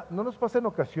pasa en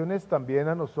ocasiones también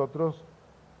a nosotros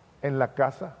en la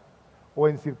casa o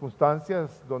en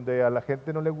circunstancias donde a la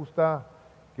gente no le gusta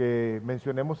que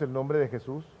mencionemos el nombre de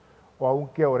Jesús o aun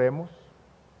que oremos?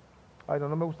 Ay,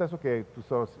 no me gusta eso, que tus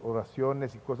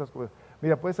oraciones y cosas como...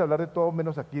 Mira, puedes hablar de todo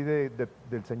menos aquí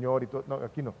del Señor y todo. No,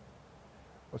 aquí no.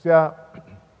 O sea,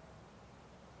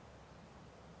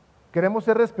 queremos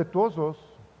ser respetuosos,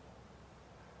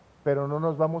 pero no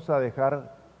nos vamos a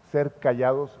dejar ser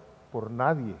callados por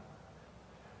nadie.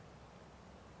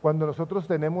 Cuando nosotros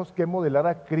tenemos que modelar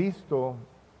a Cristo,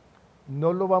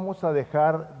 no lo vamos a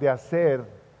dejar de hacer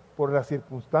por las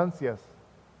circunstancias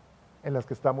en las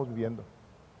que estamos viviendo.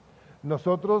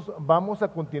 Nosotros vamos a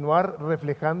continuar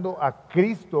reflejando a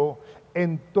Cristo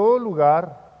en todo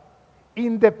lugar,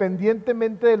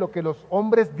 independientemente de lo que los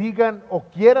hombres digan o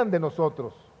quieran de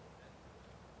nosotros.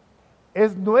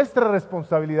 Es nuestra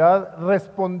responsabilidad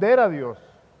responder a Dios.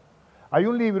 Hay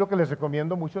un libro que les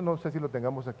recomiendo mucho, no sé si lo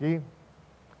tengamos aquí,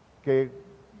 que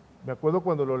me acuerdo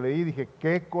cuando lo leí, dije,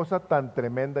 qué cosa tan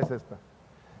tremenda es esta.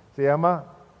 Se llama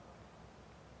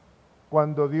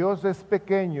Cuando Dios es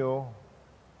pequeño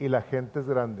y la gente es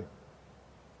grande,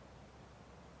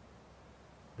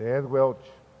 de Ed Welch.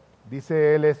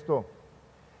 Dice él esto: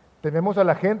 tememos a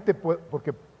la gente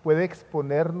porque puede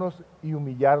exponernos y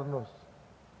humillarnos.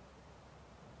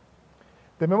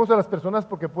 Tememos a las personas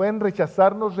porque pueden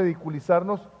rechazarnos,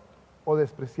 ridiculizarnos o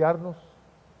despreciarnos.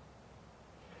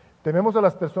 Tememos a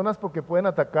las personas porque pueden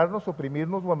atacarnos,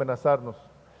 oprimirnos o amenazarnos.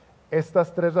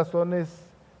 Estas tres razones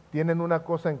tienen una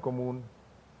cosa en común: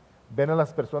 ven a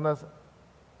las personas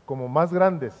como más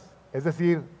grandes, es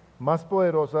decir, más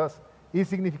poderosas y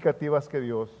significativas que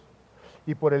Dios.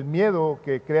 Y por el miedo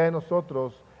que crea en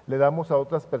nosotros, le damos a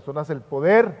otras personas el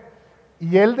poder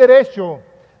y el derecho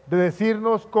de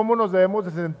decirnos cómo nos debemos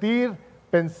de sentir,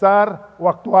 pensar o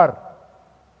actuar.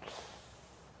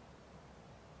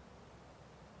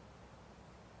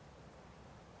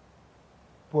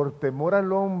 Por temor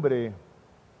al hombre,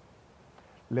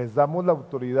 les damos la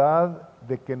autoridad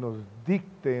de que nos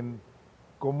dicten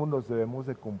cómo nos debemos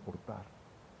de comportar,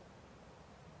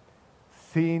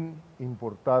 sin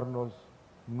importarnos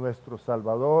nuestro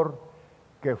Salvador,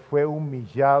 que fue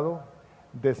humillado,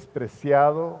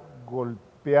 despreciado,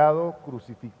 golpeado,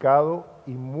 crucificado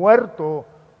y muerto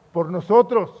por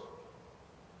nosotros.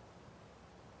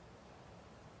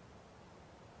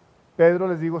 Pedro,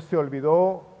 les digo, se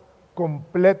olvidó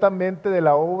completamente de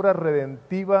la obra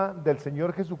redentiva del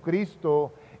Señor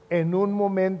Jesucristo en un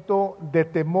momento de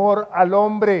temor al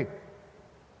hombre.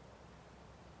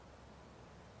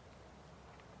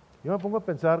 Yo me pongo a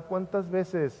pensar cuántas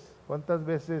veces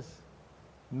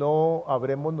no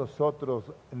habremos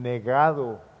nosotros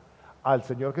negado al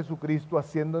Señor Jesucristo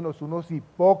haciéndonos unos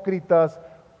hipócritas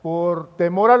por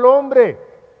temor al hombre.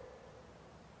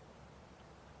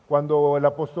 Cuando el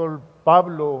apóstol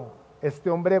Pablo, este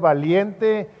hombre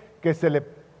valiente que se le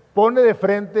pone de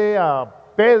frente a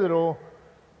Pedro,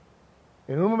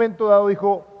 en un momento dado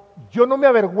dijo, yo no me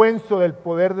avergüenzo del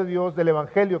poder de Dios, del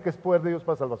Evangelio, que es poder de Dios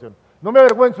para salvación. No me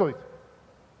avergüenzo, dice.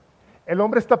 El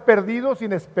hombre está perdido,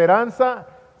 sin esperanza,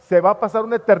 se va a pasar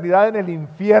una eternidad en el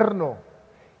infierno.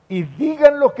 Y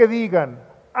digan lo que digan,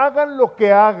 hagan lo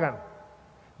que hagan.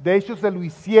 De hecho, se lo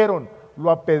hicieron,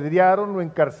 lo apedrearon, lo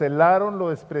encarcelaron, lo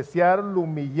despreciaron, lo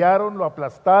humillaron, lo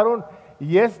aplastaron.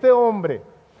 Y este hombre,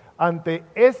 ante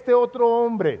este otro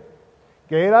hombre,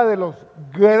 que era de los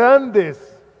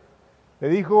grandes, le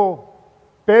dijo,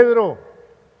 Pedro,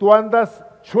 tú andas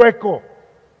chueco.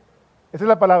 Esa es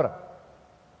la palabra.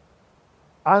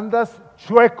 Andas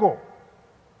chueco.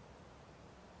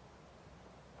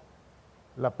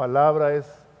 La palabra es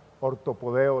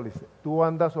ortopodeo, dice. Tú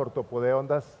andas ortopodeo,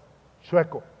 andas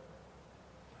chueco.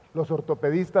 Los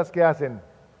ortopedistas, ¿qué hacen?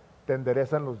 Te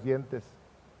enderezan los dientes.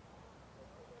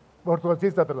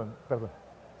 Ortopedista, perdón.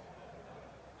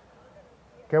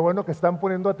 Qué bueno que están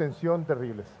poniendo atención,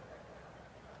 terribles.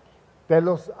 Te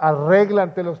los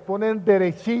arreglan, te los ponen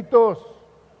derechitos.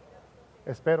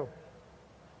 Espero.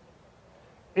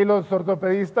 Y los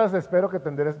ortopedistas, espero que te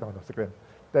enderezan. No se crean.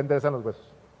 Te enderezan los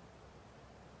huesos.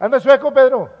 Anda chueco,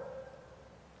 Pedro.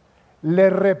 Le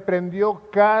reprendió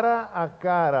cara a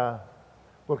cara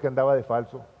porque andaba de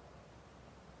falso.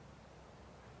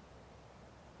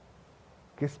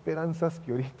 Qué esperanzas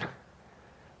que ahorita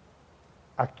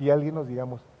aquí alguien nos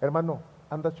digamos, hermano,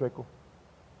 anda chueco.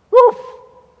 ¡Uf!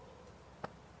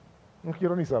 No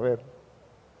quiero ni saber.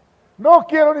 No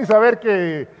quiero ni saber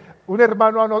que un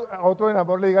hermano a otro en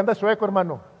amor le diga, anda chueco,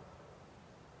 hermano.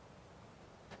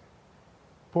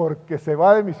 Porque se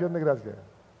va de misión de gracia.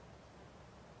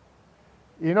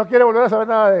 Y no quiere volver a saber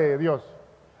nada de Dios.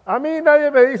 A mí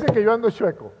nadie me dice que yo ando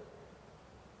chueco.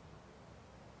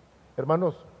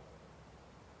 Hermanos,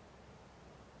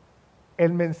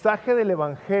 el mensaje del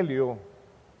Evangelio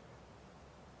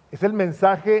es el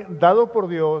mensaje dado por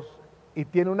Dios y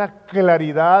tiene una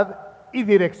claridad y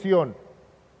dirección.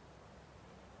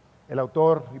 El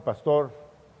autor y pastor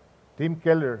Tim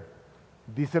Keller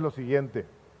dice lo siguiente: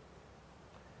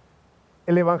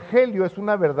 el Evangelio es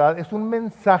una verdad, es un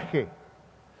mensaje,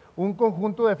 un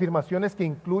conjunto de afirmaciones que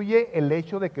incluye el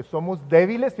hecho de que somos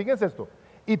débiles, fíjense esto,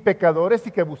 y pecadores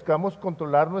y que buscamos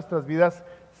controlar nuestras vidas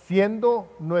siendo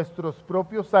nuestros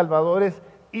propios salvadores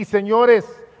y señores,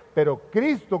 pero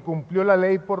Cristo cumplió la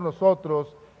ley por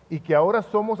nosotros y que ahora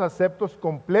somos aceptos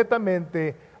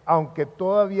completamente, aunque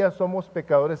todavía somos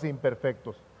pecadores e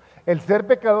imperfectos. El ser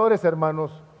pecadores,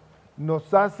 hermanos,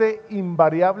 nos hace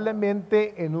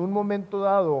invariablemente en un momento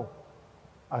dado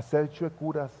hacer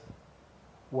chuecuras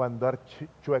o andar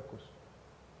chuecos.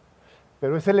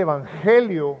 Pero es el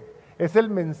Evangelio, es el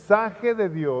mensaje de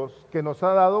Dios que nos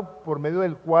ha dado por medio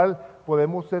del cual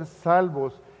podemos ser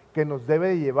salvos, que nos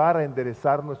debe llevar a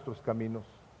enderezar nuestros caminos.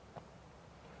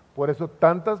 Por eso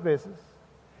tantas veces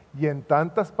y en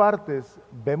tantas partes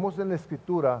vemos en la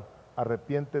Escritura,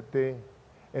 arrepiéntete,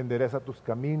 endereza tus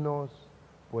caminos.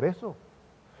 Por eso,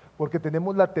 porque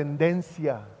tenemos la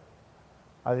tendencia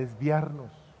a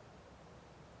desviarnos.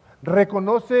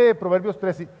 Reconoce Proverbios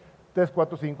 3,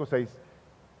 4, 5, 6.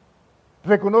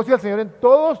 Reconoce al Señor en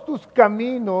todos tus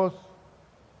caminos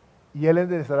y Él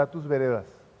enderezará tus veredas.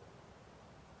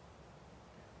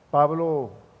 Pablo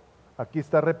aquí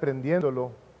está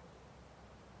reprendiéndolo,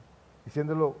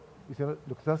 diciéndolo, lo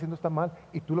que estás haciendo está mal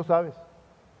y tú lo sabes.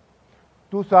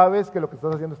 Tú sabes que lo que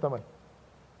estás haciendo está mal.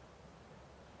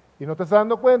 Y no te estás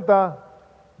dando cuenta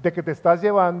de que te estás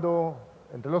llevando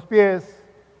entre los pies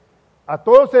a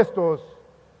todos estos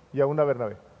y a una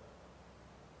Bernabé.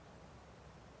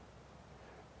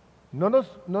 No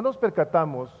nos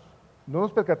percatamos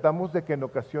de que en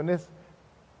ocasiones,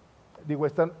 digo,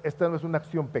 esta no es una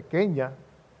acción pequeña,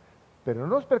 pero no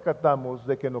nos percatamos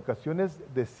de que en ocasiones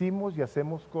decimos y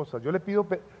hacemos cosas. Yo le pido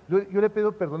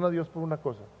perdón a Dios por una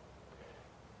cosa,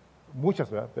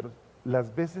 muchas, ¿verdad? Pero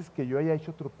las veces que yo haya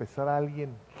hecho tropezar a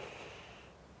alguien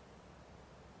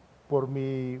por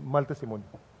mi mal testimonio,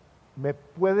 me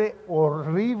puede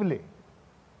horrible.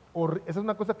 Esa es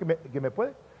una cosa que me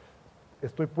puede.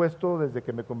 Estoy puesto desde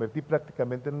que me convertí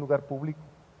prácticamente en un lugar público.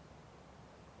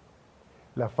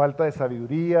 La falta de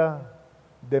sabiduría,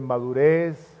 de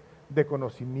madurez, de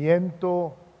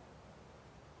conocimiento,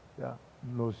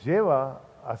 nos lleva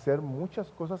a hacer muchas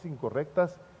cosas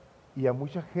incorrectas y a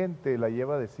mucha gente la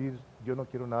lleva a decir, yo no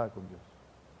quiero nada con Dios.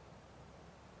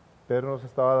 Pedro no se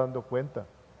estaba dando cuenta.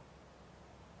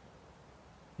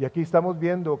 Y aquí estamos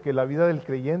viendo que la vida del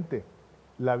creyente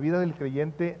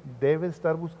debe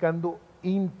estar buscando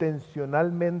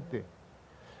intencionalmente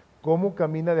cómo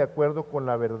camina de acuerdo con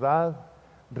la verdad,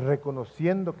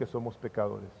 reconociendo que somos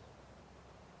pecadores.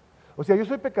 O sea, yo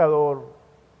soy pecador,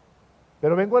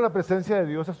 pero vengo a la presencia de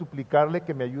Dios a suplicarle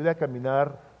que me ayude a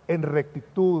caminar en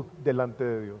rectitud delante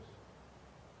de Dios.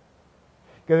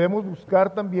 Que debemos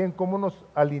buscar también cómo nos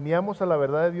alineamos a la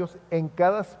verdad de Dios en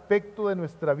cada aspecto de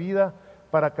nuestra vida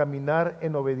para caminar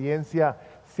en obediencia,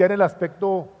 sea en el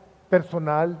aspecto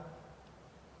personal,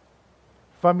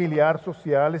 familiar,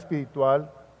 social,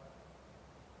 espiritual,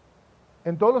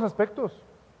 en todos los aspectos.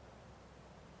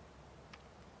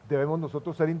 Debemos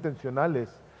nosotros ser intencionales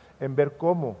en ver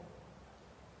cómo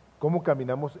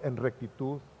caminamos en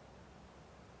rectitud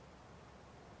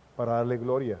para darle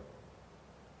gloria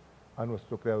a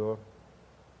nuestro Creador.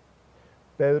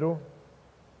 Pedro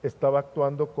estaba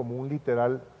actuando como un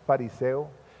literal fariseo.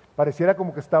 Pareciera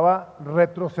como que estaba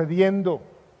retrocediendo,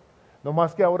 no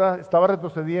más que ahora estaba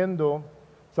retrocediendo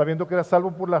sabiendo que era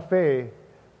salvo por la fe,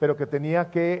 pero que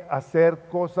tenía que hacer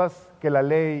cosas que la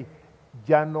ley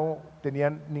ya no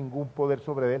tenían ningún poder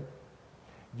sobre él.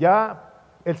 Ya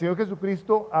el Señor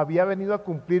Jesucristo había venido a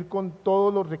cumplir con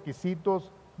todos los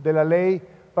requisitos de la ley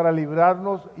para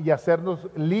librarnos y hacernos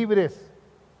libres.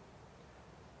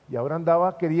 Y ahora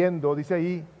andaba queriendo, dice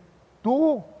ahí,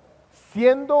 tú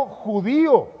siendo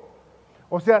judío.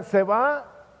 O sea,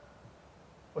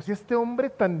 este hombre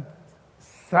tan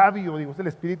sabio, digo, es el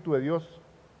Espíritu de Dios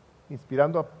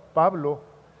inspirando a Pablo,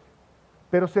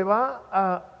 pero se va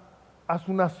a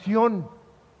su nación,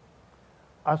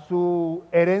 a su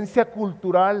herencia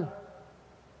cultural.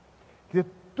 Dice,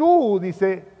 tú,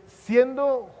 dice,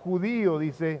 siendo judío,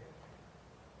 dice,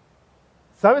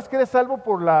 sabes que eres salvo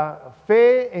por la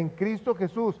fe en Cristo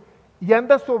Jesús y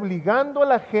andas obligando a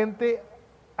la gente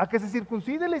a que se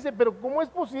circuncide. Le dice, pero ¿cómo es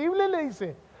posible? Le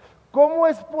dice, ¿cómo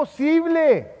es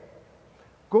posible?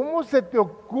 ¿Cómo se te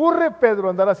ocurre, Pedro,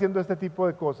 andar haciendo este tipo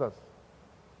de cosas?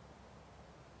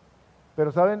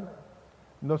 Pero saben,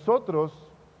 nosotros,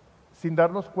 sin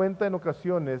darnos cuenta en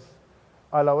ocasiones,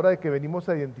 a la hora de que venimos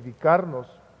a identificarnos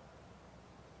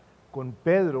con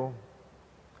Pedro,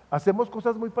 hacemos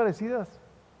cosas muy parecidas,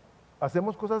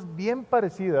 hacemos cosas bien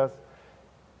parecidas,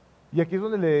 y aquí es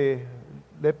donde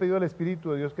le he pedido al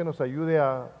Espíritu de Dios que nos ayude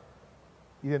a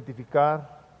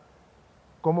identificar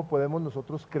cómo podemos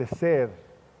nosotros crecer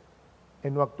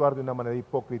en no actuar de una manera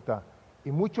hipócrita,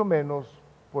 y mucho menos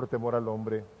por temor al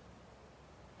hombre.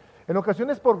 En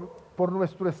ocasiones por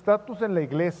nuestro estatus en la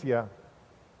iglesia,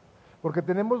 porque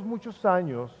tenemos muchos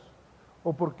años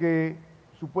o porque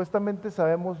supuestamente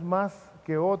sabemos más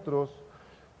que otros,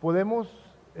 podemos,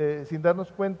 sin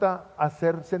darnos cuenta,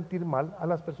 hacer sentir mal a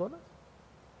las personas.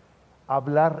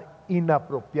 Hablar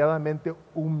inapropiadamente,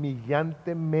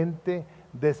 humillantemente,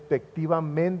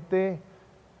 despectivamente.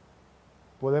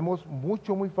 Podemos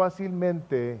muy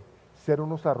fácilmente ser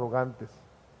unos arrogantes,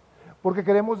 porque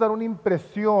queremos dar una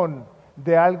impresión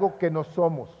de algo que no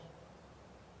somos.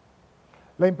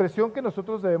 La impresión que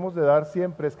nosotros debemos de dar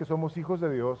siempre es que somos hijos de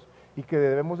Dios y que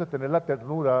debemos de tener la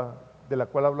ternura de la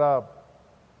cual habla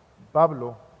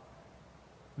Pablo,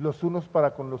 los unos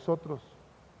para con los otros.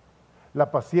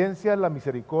 La paciencia, la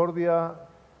misericordia,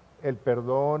 el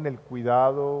perdón, el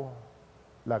cuidado,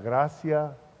 la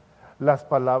gracia, las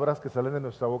palabras que salen de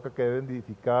nuestra boca que deben de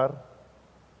edificar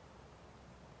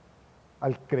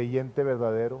al creyente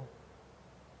verdadero.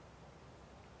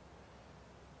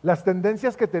 Las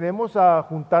tendencias que tenemos a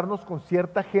juntarnos con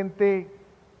cierta gente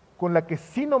con la que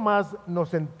sí nomás nos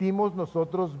sentimos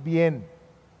nosotros bien,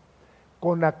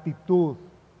 con actitud.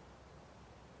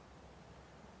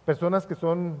 Personas que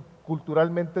son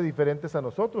culturalmente diferentes a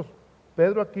nosotros.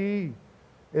 Pedro aquí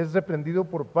es reprendido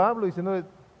por Pablo diciendo,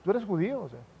 tú eres judío, o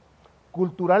sea,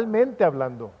 culturalmente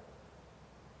hablando.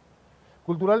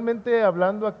 Culturalmente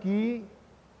hablando aquí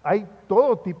hay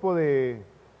todo tipo de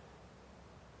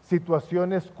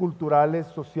situaciones culturales,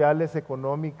 sociales,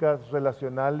 económicas,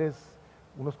 relacionales,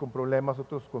 unos con problemas,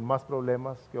 otros con más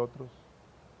problemas que otros.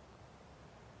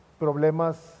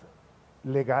 Problemas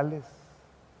legales.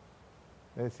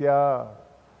 Me decía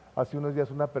hace unos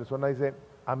días una persona, dice,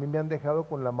 a mí me han dejado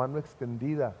con la mano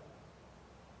extendida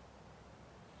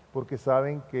porque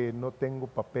saben que no tengo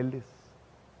papeles.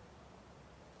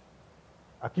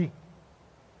 Aquí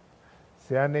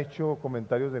se han hecho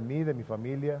comentarios de mí, de mi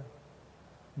familia,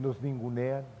 nos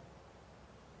ningunean.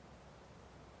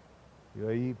 Yo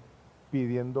ahí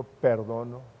pidiendo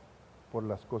perdón, ¿no?, por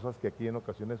las cosas que aquí en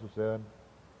ocasiones sucedan.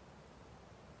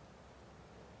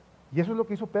 Y eso es lo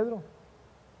que hizo Pedro.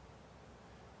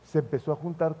 Se empezó a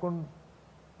juntar con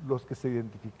los que se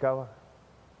identificaba,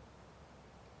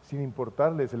 sin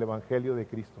importarles el Evangelio de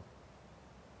Cristo.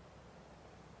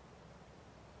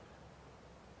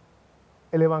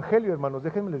 El Evangelio, hermanos,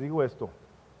 déjenme les digo esto.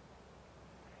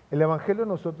 El Evangelio a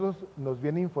nosotros nos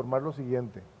viene a informar lo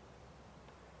siguiente: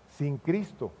 sin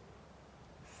Cristo,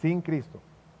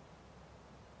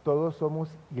 todos somos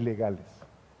ilegales,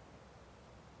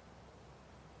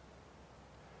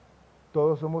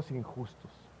 todos somos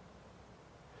injustos,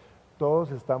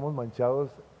 todos estamos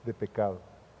manchados de pecado.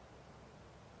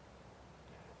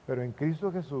 Pero en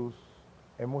Cristo Jesús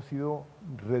hemos sido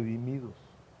redimidos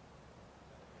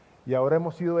y ahora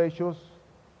hemos sido hechos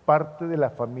parte de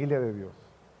la familia de Dios.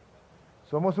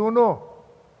 Somos uno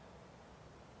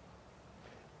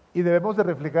y debemos de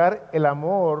reflejar el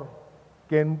amor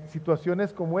que en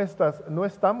situaciones como estas no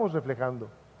estamos reflejando.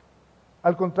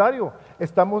 Al contrario,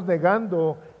 estamos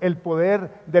negando el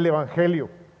poder del Evangelio.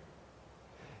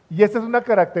 Y esta es una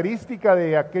característica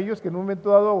de aquellos que en un momento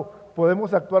dado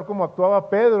podemos actuar como actuaba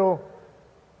Pedro,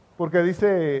 porque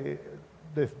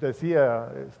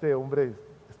decía este hombre,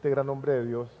 este gran hombre de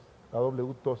Dios,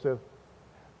 A.W. Tozer,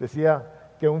 decía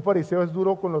que un fariseo es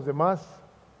duro con los demás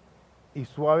y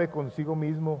suave consigo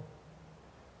mismo,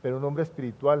 pero un hombre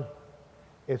espiritual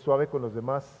es suave con los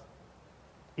demás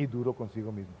y duro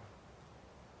consigo mismo.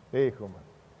 Hijo,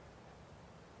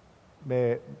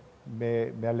 me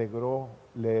alegró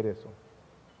leer eso,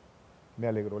 me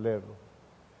alegró leerlo.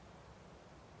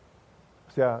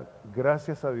 O sea,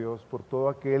 gracias a Dios por todo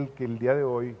aquel que el día de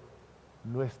hoy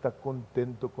no está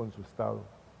contento con su estado,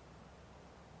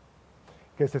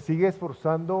 que se sigue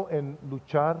esforzando en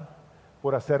luchar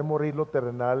por hacer morir lo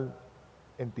terrenal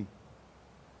en ti,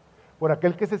 por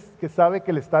aquel que sabe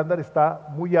que el estándar está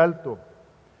muy alto,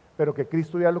 pero que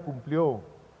Cristo ya lo cumplió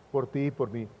por ti y por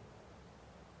mí.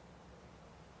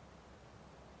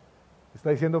 Está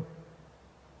diciendo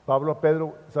Pablo a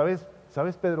Pedro,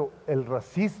 ¿sabes Pedro? El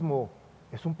racismo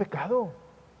es un pecado.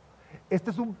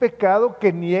 Este es un pecado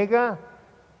que niega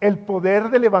el poder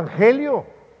del Evangelio.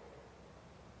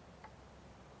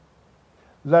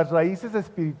 Las raíces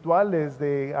espirituales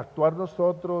de actuar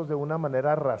nosotros de una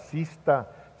manera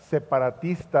racista,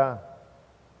 separatista,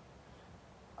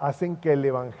 hacen que el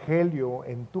Evangelio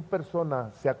en tu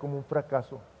persona sea como un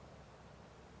fracaso,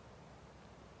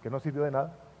 que no sirvió de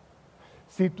nada.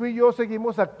 Si tú y yo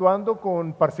seguimos actuando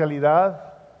con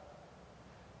parcialidad,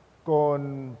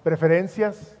 con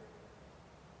preferencias,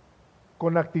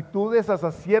 con actitudes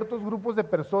hacia ciertos grupos de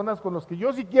personas con los que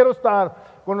yo sí quiero estar,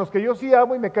 con los que yo sí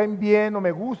amo y me caen bien o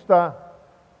me gusta,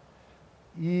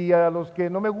 y a los que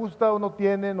no me gusta o no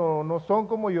tienen o no son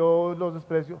como yo, los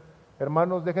desprecio.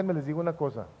 Hermanos, déjenme les digo una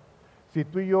cosa: si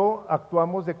tú y yo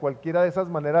actuamos de cualquiera de esas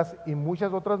maneras y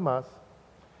muchas otras más,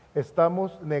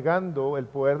 estamos negando el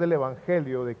poder del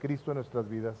Evangelio de Cristo en nuestras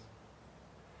vidas.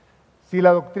 Si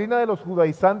la doctrina de los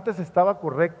judaizantes estaba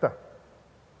correcta,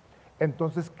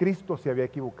 entonces Cristo se había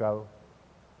equivocado.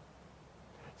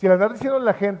 Si le andar diciendo a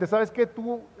la gente, ¿sabes qué?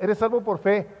 Tú eres salvo por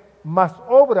fe, más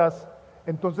obras,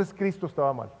 entonces Cristo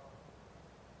estaba mal.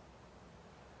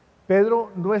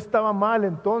 Pedro no estaba mal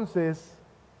entonces,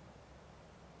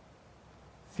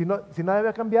 si nada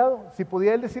había cambiado. Si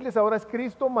podía él decirles ahora es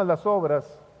Cristo más las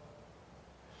obras,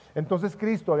 entonces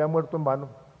Cristo había muerto en vano.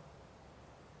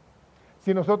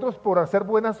 Si nosotros por hacer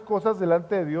buenas cosas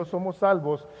delante de Dios somos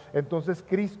salvos, entonces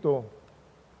Cristo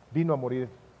vino a morir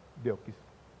de oquis.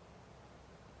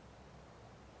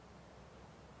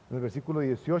 En el versículo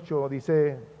 18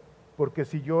 dice: porque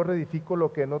si yo reedifico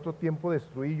lo que en otro tiempo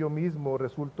destruí yo mismo,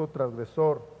 resulto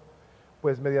transgresor,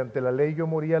 pues mediante la ley yo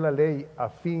morí a la ley a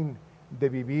fin de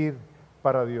vivir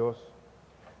para Dios.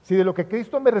 Si de lo que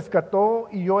Cristo me rescató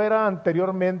y yo era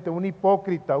anteriormente un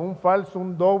hipócrita, un falso,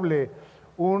 un doble,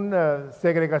 un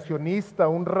segregacionista,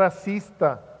 un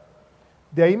racista,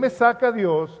 de ahí me saca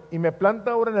Dios y me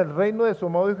planta ahora en el reino de su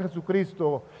amado Hijo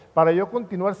Jesucristo para yo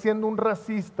continuar siendo un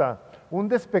racista, un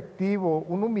despectivo,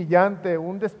 un humillante,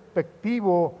 un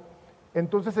despectivo,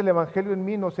 entonces el Evangelio en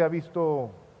mí no se ha visto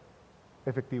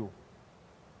efectivo.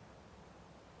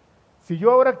 Si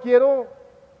yo ahora quiero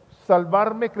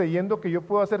salvarme creyendo que yo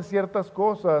puedo hacer ciertas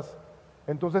cosas,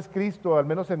 entonces Cristo, al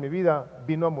menos en mi vida,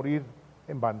 vino a morir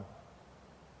en vano.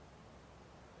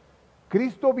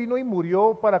 Cristo vino y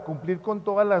murió para cumplir con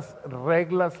todas las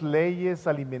reglas, leyes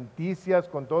alimenticias,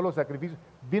 con todos los sacrificios.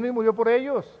 Vino y murió por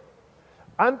ellos.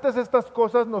 Antes estas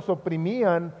cosas nos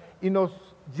oprimían y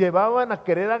nos llevaban a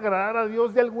querer agradar a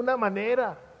Dios de alguna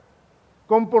manera,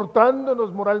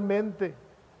 comportándonos moralmente,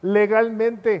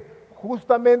 legalmente,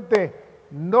 justamente.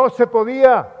 No se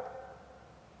podía.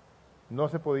 No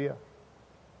se podía.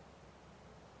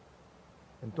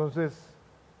 Entonces,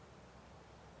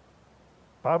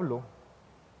 Pablo,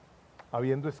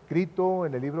 habiendo escrito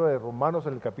en el libro de Romanos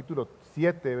en el capítulo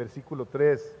 7, versículo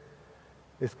 3,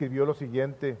 escribió lo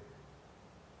siguiente,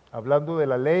 hablando de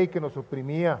la ley que nos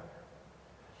oprimía.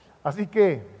 Así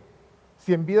que,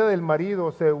 si en vida del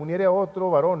marido se uniere a otro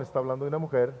varón, está hablando de una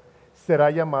mujer,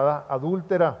 será llamada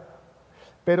adúltera.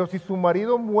 Pero si su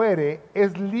marido muere,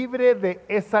 es libre de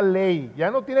esa ley.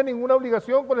 Ya no tiene ninguna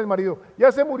obligación con el marido,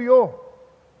 ya se murió.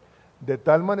 De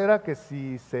tal manera que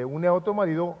si se une a otro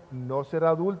marido, no será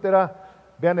adúltera.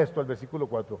 Vean esto, el versículo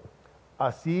 4.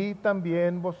 Así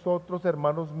también vosotros,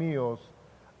 hermanos míos,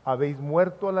 habéis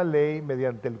muerto a la ley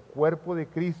mediante el cuerpo de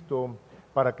Cristo,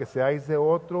 para que seáis de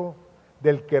otro,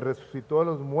 del que resucitó a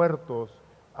los muertos,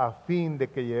 a fin de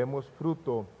que llevemos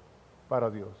fruto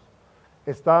para Dios.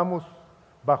 Estábamos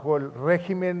bajo el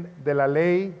régimen de la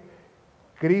ley.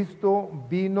 Cristo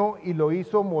vino y lo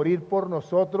hizo morir por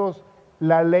nosotros.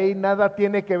 La ley nada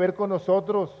tiene que ver con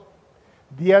nosotros.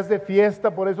 Días de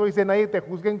fiesta, por eso dice: nadie te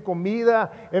juzgue en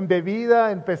comida, en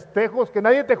bebida, en festejos, que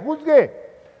nadie te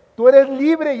juzgue. Tú eres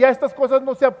libre, ya estas cosas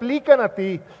no se aplican a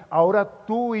ti. Ahora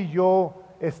tú y yo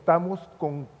estamos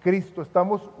con Cristo,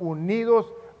 estamos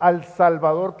unidos al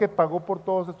Salvador que pagó por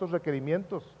todos estos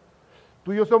requerimientos.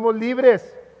 Tú y yo somos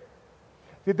libres.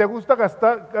 Si te gusta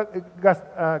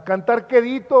cantar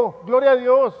quedito, gloria a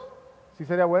Dios. Sí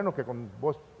sería bueno que con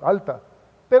voz alta,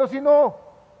 pero si no,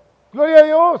 gloria a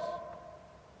Dios.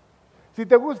 Si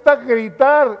te gusta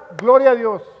gritar, gloria a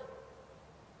Dios.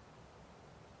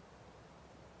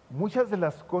 Muchas de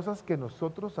las cosas que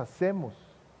nosotros hacemos,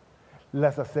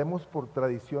 las hacemos por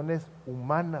tradiciones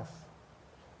humanas,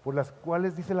 por las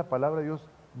cuales dice la palabra de Dios,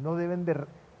 no deben de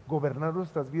gobernar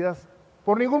nuestras vidas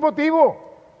por ningún motivo.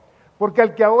 Porque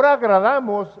al que ahora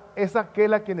agradamos es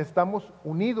aquel a quien estamos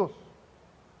unidos.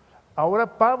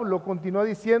 Ahora Pablo continúa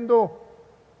diciendo,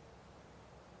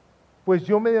 pues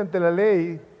mediante la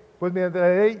ley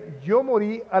yo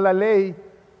morí a la ley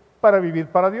para vivir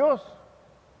para Dios.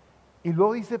 Y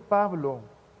luego dice Pablo,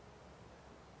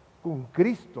 con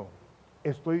Cristo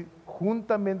estoy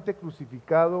juntamente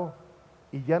crucificado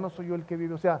y ya no soy yo el que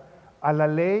vive. O sea, a la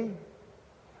ley,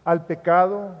 al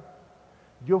pecado,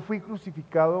 yo fui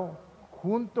crucificado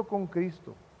junto con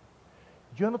Cristo.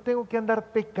 Yo no tengo que andar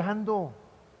pecando.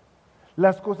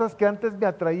 Las cosas que antes me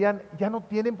atraían ya no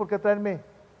tienen por qué atraerme,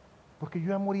 porque yo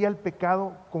ya morí al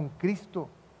pecado con Cristo.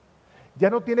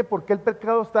 Ya no tiene por qué el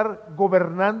pecado estar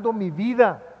gobernando mi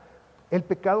vida. El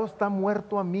pecado está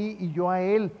muerto a mí y yo a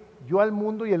él, yo al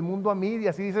mundo y el mundo a mí, y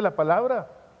así dice la palabra.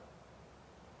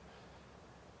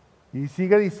 Y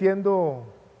sigue diciendo,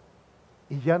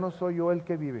 y ya no soy yo el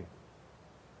que vive,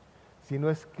 sino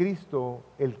es Cristo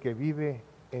el que vive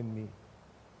en mí.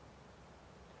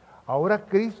 Ahora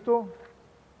Cristo,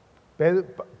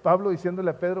 Pablo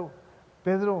diciéndole a Pedro,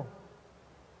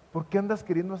 ¿por qué andas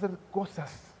queriendo hacer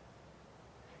cosas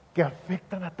que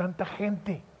afectan a tanta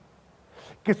gente,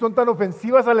 que son tan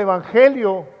ofensivas al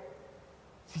Evangelio,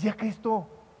 si ya Cristo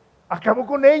acabó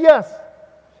con ellas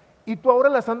y tú ahora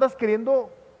las andas queriendo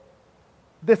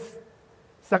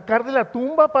sacar de la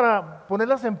tumba para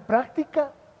ponerlas en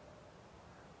práctica?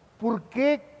 ¿Por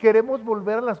qué queremos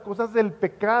volver a las cosas del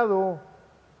pecado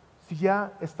si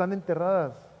ya están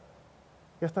enterradas,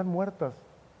 ya están muertas,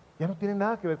 ya no tienen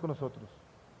nada que ver con nosotros?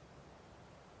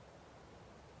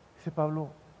 Dice Pablo,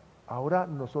 ahora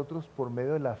nosotros por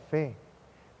medio de la fe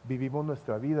vivimos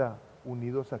nuestra vida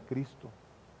unidos a Cristo.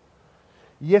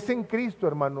 Y es en Cristo,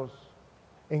 hermanos,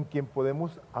 en quien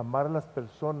podemos amar a las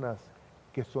personas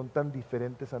que son tan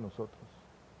diferentes a nosotros,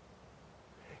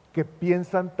 que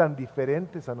piensan tan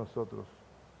diferentes a nosotros.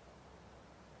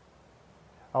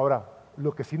 Ahora,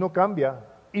 lo que sí no cambia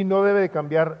y no debe de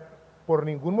cambiar por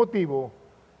ningún motivo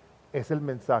es el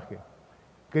mensaje.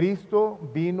 Cristo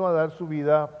vino a dar su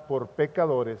vida por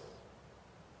pecadores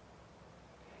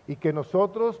y que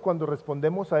nosotros, cuando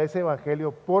respondemos a ese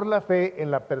evangelio por la fe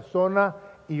en la persona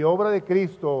y obra de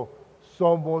Cristo,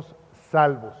 somos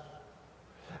salvos.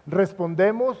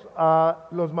 Respondemos a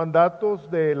los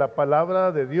mandatos de la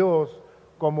palabra de Dios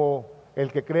como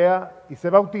el que crea y se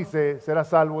bautice será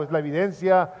salvo. Es la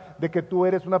evidencia de que tú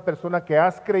eres una persona que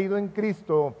has creído en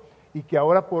Cristo y que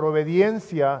ahora por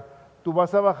obediencia tú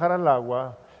vas a bajar al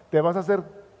agua, te vas a hacer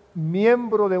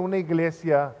miembro de una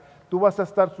iglesia, tú vas a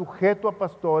estar sujeto a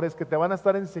pastores que te van a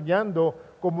estar enseñando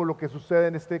como lo que sucede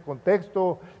en este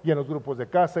contexto y en los grupos de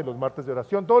casa y los martes de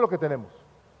oración, todo lo que tenemos.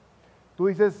 Tú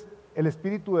dices, el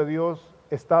Espíritu de Dios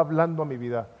está hablando a mi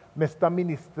vida, me está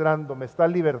ministrando, me está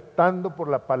libertando por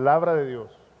la palabra de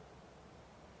Dios.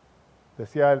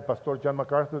 Decía el pastor John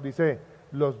MacArthur, dice,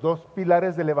 los dos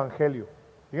pilares del Evangelio,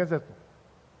 fíjense esto,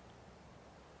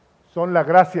 son la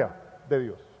gracia de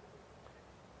Dios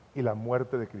y la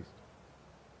muerte de Cristo.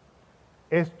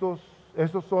 Estos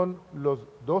son los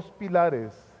dos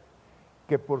pilares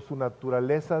que por su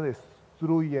naturaleza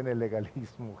destruyen el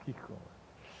legalismo, hijo.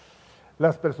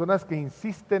 Las personas que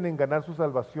insisten en ganar su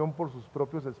salvación por sus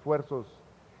propios esfuerzos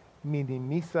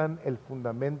minimizan el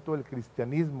fundamento del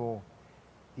cristianismo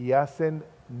y hacen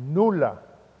nula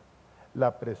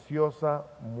la preciosa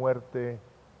muerte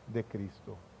de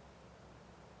Cristo.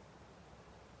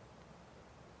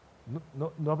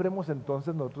 No habremos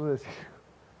entonces nosotros de decir,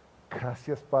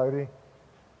 gracias Padre,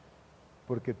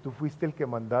 porque tú fuiste el que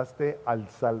mandaste al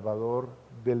Salvador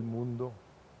del mundo,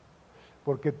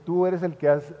 porque tú eres el que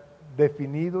has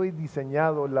definido y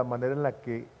diseñado la manera en la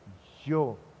que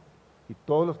yo y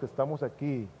todos los que estamos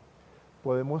aquí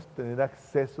podemos tener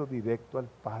acceso directo al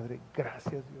Padre.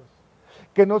 Gracias Dios.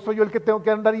 Que no soy yo el que tengo que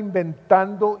andar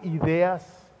inventando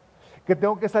ideas, que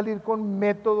tengo que salir con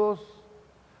métodos,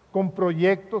 con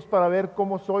proyectos para ver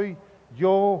cómo soy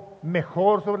yo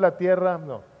mejor sobre la tierra.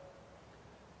 No.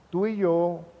 Tú y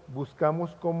yo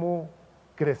buscamos cómo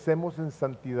crecemos en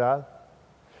santidad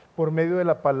por medio de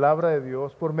la palabra de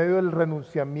Dios, por medio del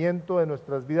renunciamiento de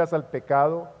nuestras vidas al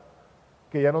pecado,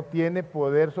 que ya no tiene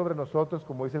poder sobre nosotros,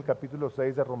 como dice el capítulo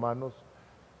 6 de Romanos.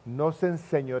 No se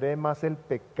enseñoree más el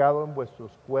pecado en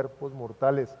vuestros cuerpos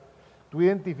mortales. Tú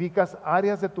identificas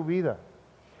áreas de tu vida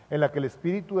en la que el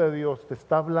Espíritu de Dios te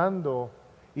está hablando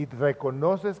y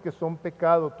reconoces que son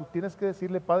pecado. Tú tienes que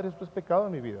decirle, Padre, esto es pecado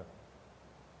en mi vida.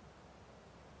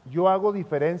 Yo hago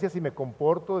diferencias y me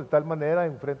comporto de tal manera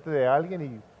en frente de alguien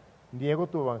y niego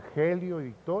tu evangelio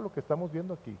y todo lo que estamos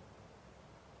viendo aquí.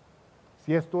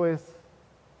 Si esto es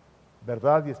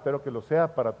verdad, y espero que lo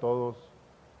sea para todos,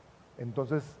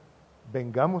 entonces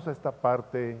vengamos a esta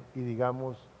parte y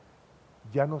digamos,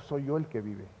 ya no soy yo el que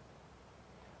vive,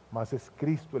 mas es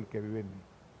Cristo el que vive en mí.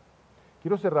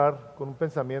 Quiero cerrar con un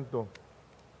pensamiento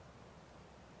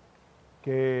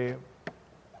que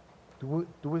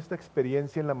tuve esta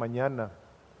experiencia en la mañana.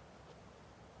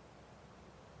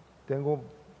 Tengo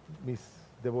mis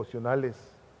devocionales.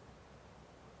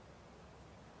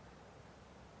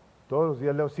 Todos los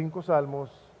días leo 5 salmos,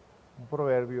 un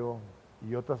proverbio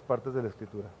y otras partes de la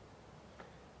Escritura.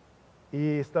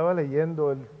 Y estaba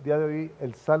leyendo el día de hoy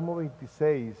el Salmo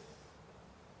 26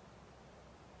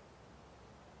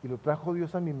 y lo trajo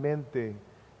Dios a mi mente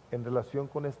en relación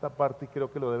con esta parte y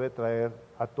creo que lo debe traer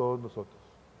a todos nosotros.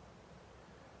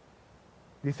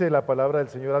 Dice la palabra del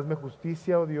Señor, hazme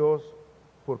justicia, oh Dios,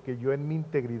 porque yo en mi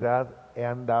integridad he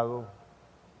andado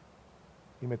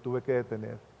y me tuve que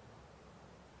detener.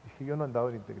 Dije, yo no he andado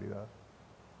en integridad.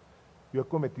 Yo he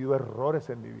cometido errores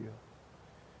en mi vida.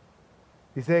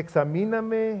 Dice,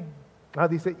 examíname.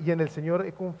 Dice, y en el Señor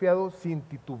he confiado sin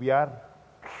titubear.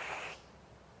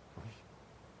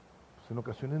 Pues en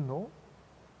ocasiones no,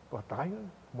 batalla,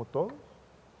 como todos.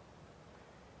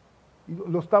 Y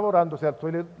lo estaba orando, o sea,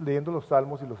 estoy leyendo los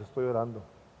salmos y los estoy orando.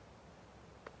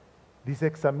 Dice,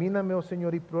 examíname, oh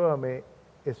Señor, y pruébame,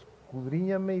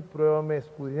 escudriñame y pruébame,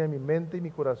 escudriña mi mente y mi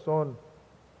corazón,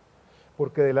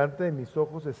 porque delante de mis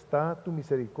ojos está tu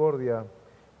misericordia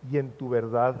y en tu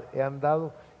verdad he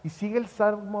andado. Y sigue el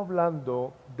Salmo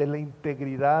hablando de la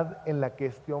integridad en la que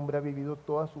este hombre ha vivido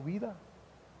toda su vida.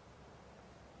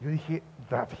 Yo dije,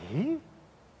 David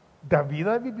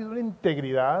ha vivido una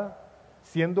integridad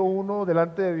siendo uno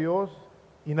delante de Dios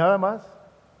y nada más.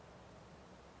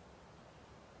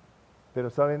 Pero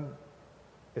saben,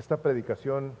 esta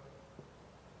predicación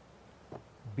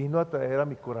vino a traer a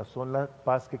mi corazón la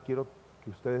paz que quiero que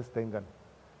ustedes tengan.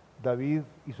 David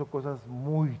hizo cosas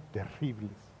muy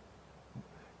terribles.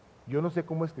 Yo no sé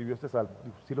cómo escribió este salmo,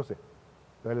 sí lo sé,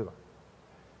 pero ahí les va.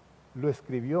 Lo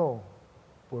escribió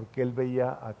porque él veía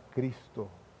a Cristo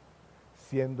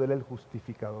siendo él el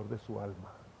justificador de su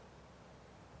alma.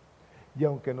 Y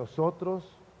aunque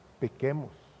nosotros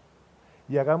pequemos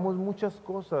y hagamos muchas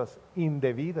cosas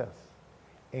indebidas,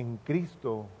 en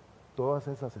Cristo todas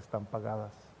esas están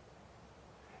pagadas,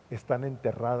 están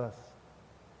enterradas,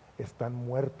 están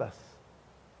muertas.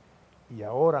 Y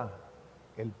ahora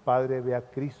el Padre ve a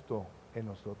Cristo en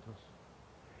nosotros.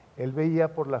 Él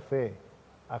veía por la fe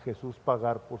a Jesús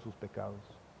pagar por sus pecados.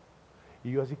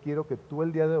 Y yo así quiero que tú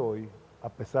el día de hoy, a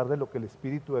pesar de lo que el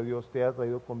Espíritu de Dios te ha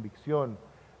traído convicción,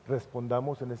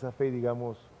 respondamos en esa fe y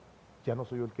digamos, ya no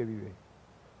soy yo el que vive,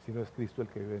 sino es Cristo el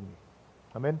que vive en mí.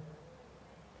 Amén.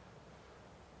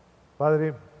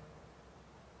 Padre,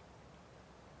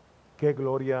 qué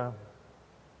gloria,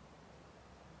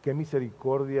 qué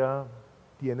misericordia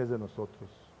tienes de nosotros.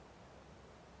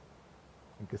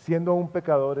 En que siendo aún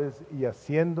pecadores y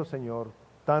haciendo, Señor,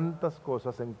 tantas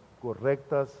cosas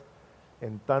incorrectas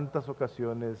en tantas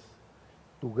ocasiones,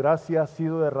 tu gracia ha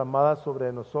sido derramada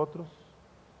sobre nosotros.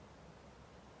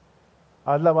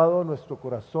 Has lavado nuestro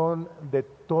corazón de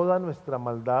toda nuestra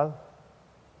maldad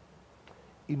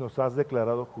y nos has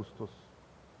declarado justos.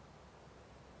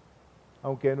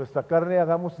 Aunque en nuestra carne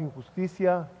hagamos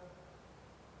injusticia,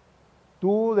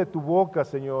 tú de tu boca,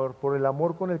 Señor, por el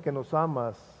amor con el que nos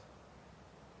amas,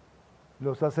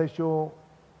 nos has hecho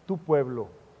tu pueblo.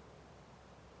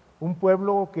 Un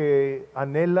pueblo que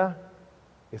anhela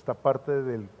esta parte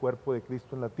del cuerpo de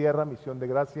Cristo en la tierra, misión de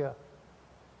gracia.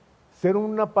 Ser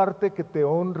una parte que te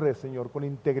honre, Señor, con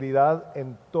integridad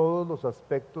en todos los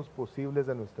aspectos posibles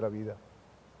de nuestra vida.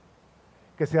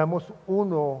 Que seamos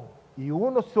uno y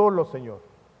uno solo, Señor,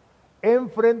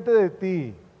 enfrente de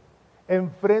ti,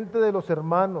 enfrente de los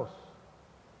hermanos,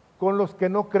 con los que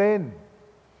no creen,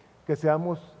 que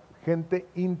seamos gente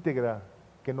íntegra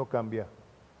que no cambia.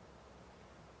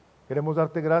 Queremos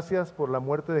darte gracias por la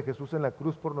muerte de Jesús en la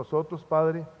cruz por nosotros,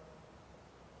 Padre,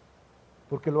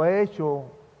 porque lo ha hecho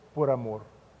por amor,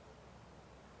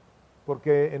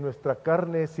 porque en nuestra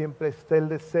carne siempre está el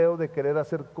deseo de querer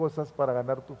hacer cosas para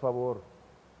ganar tu favor,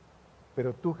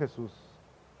 pero tú, Jesús,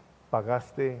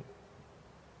 pagaste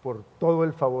por todo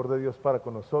el favor de Dios para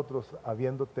con nosotros,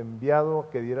 habiéndote enviado a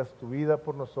que dieras tu vida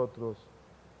por nosotros,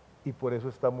 y por eso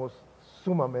estamos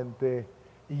sumamente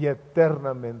y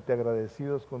eternamente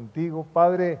agradecidos contigo.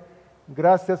 Padre,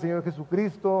 gracias, Señor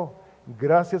Jesucristo,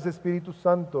 gracias, Espíritu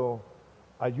Santo.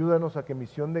 Ayúdanos a que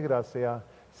Misión de Gracia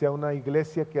sea una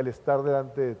iglesia que al estar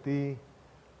delante de ti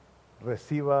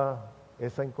reciba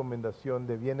esa encomendación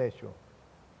de bien hecho,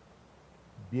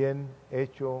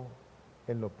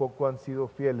 en lo poco han sido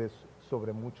fieles,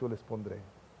 sobre mucho les pondré.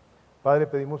 Padre,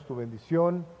 pedimos tu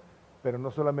bendición, pero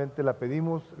no solamente la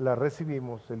pedimos, la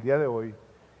recibimos el día de hoy,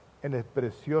 en el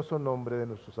precioso nombre de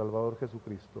nuestro Salvador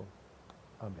Jesucristo.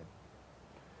 Amén.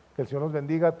 Que el Señor nos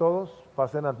bendiga a todos.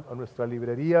 Pasen a nuestra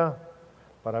librería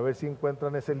para ver si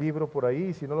encuentran ese libro por ahí,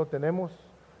 y si no lo tenemos,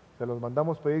 se los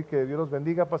mandamos pedir. Que Dios los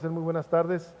bendiga, pasen muy buenas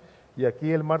tardes, y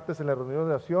aquí el martes en la reunión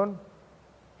de oración,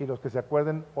 y los que se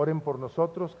acuerden, oren por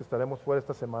nosotros, que estaremos fuera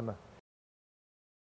esta semana.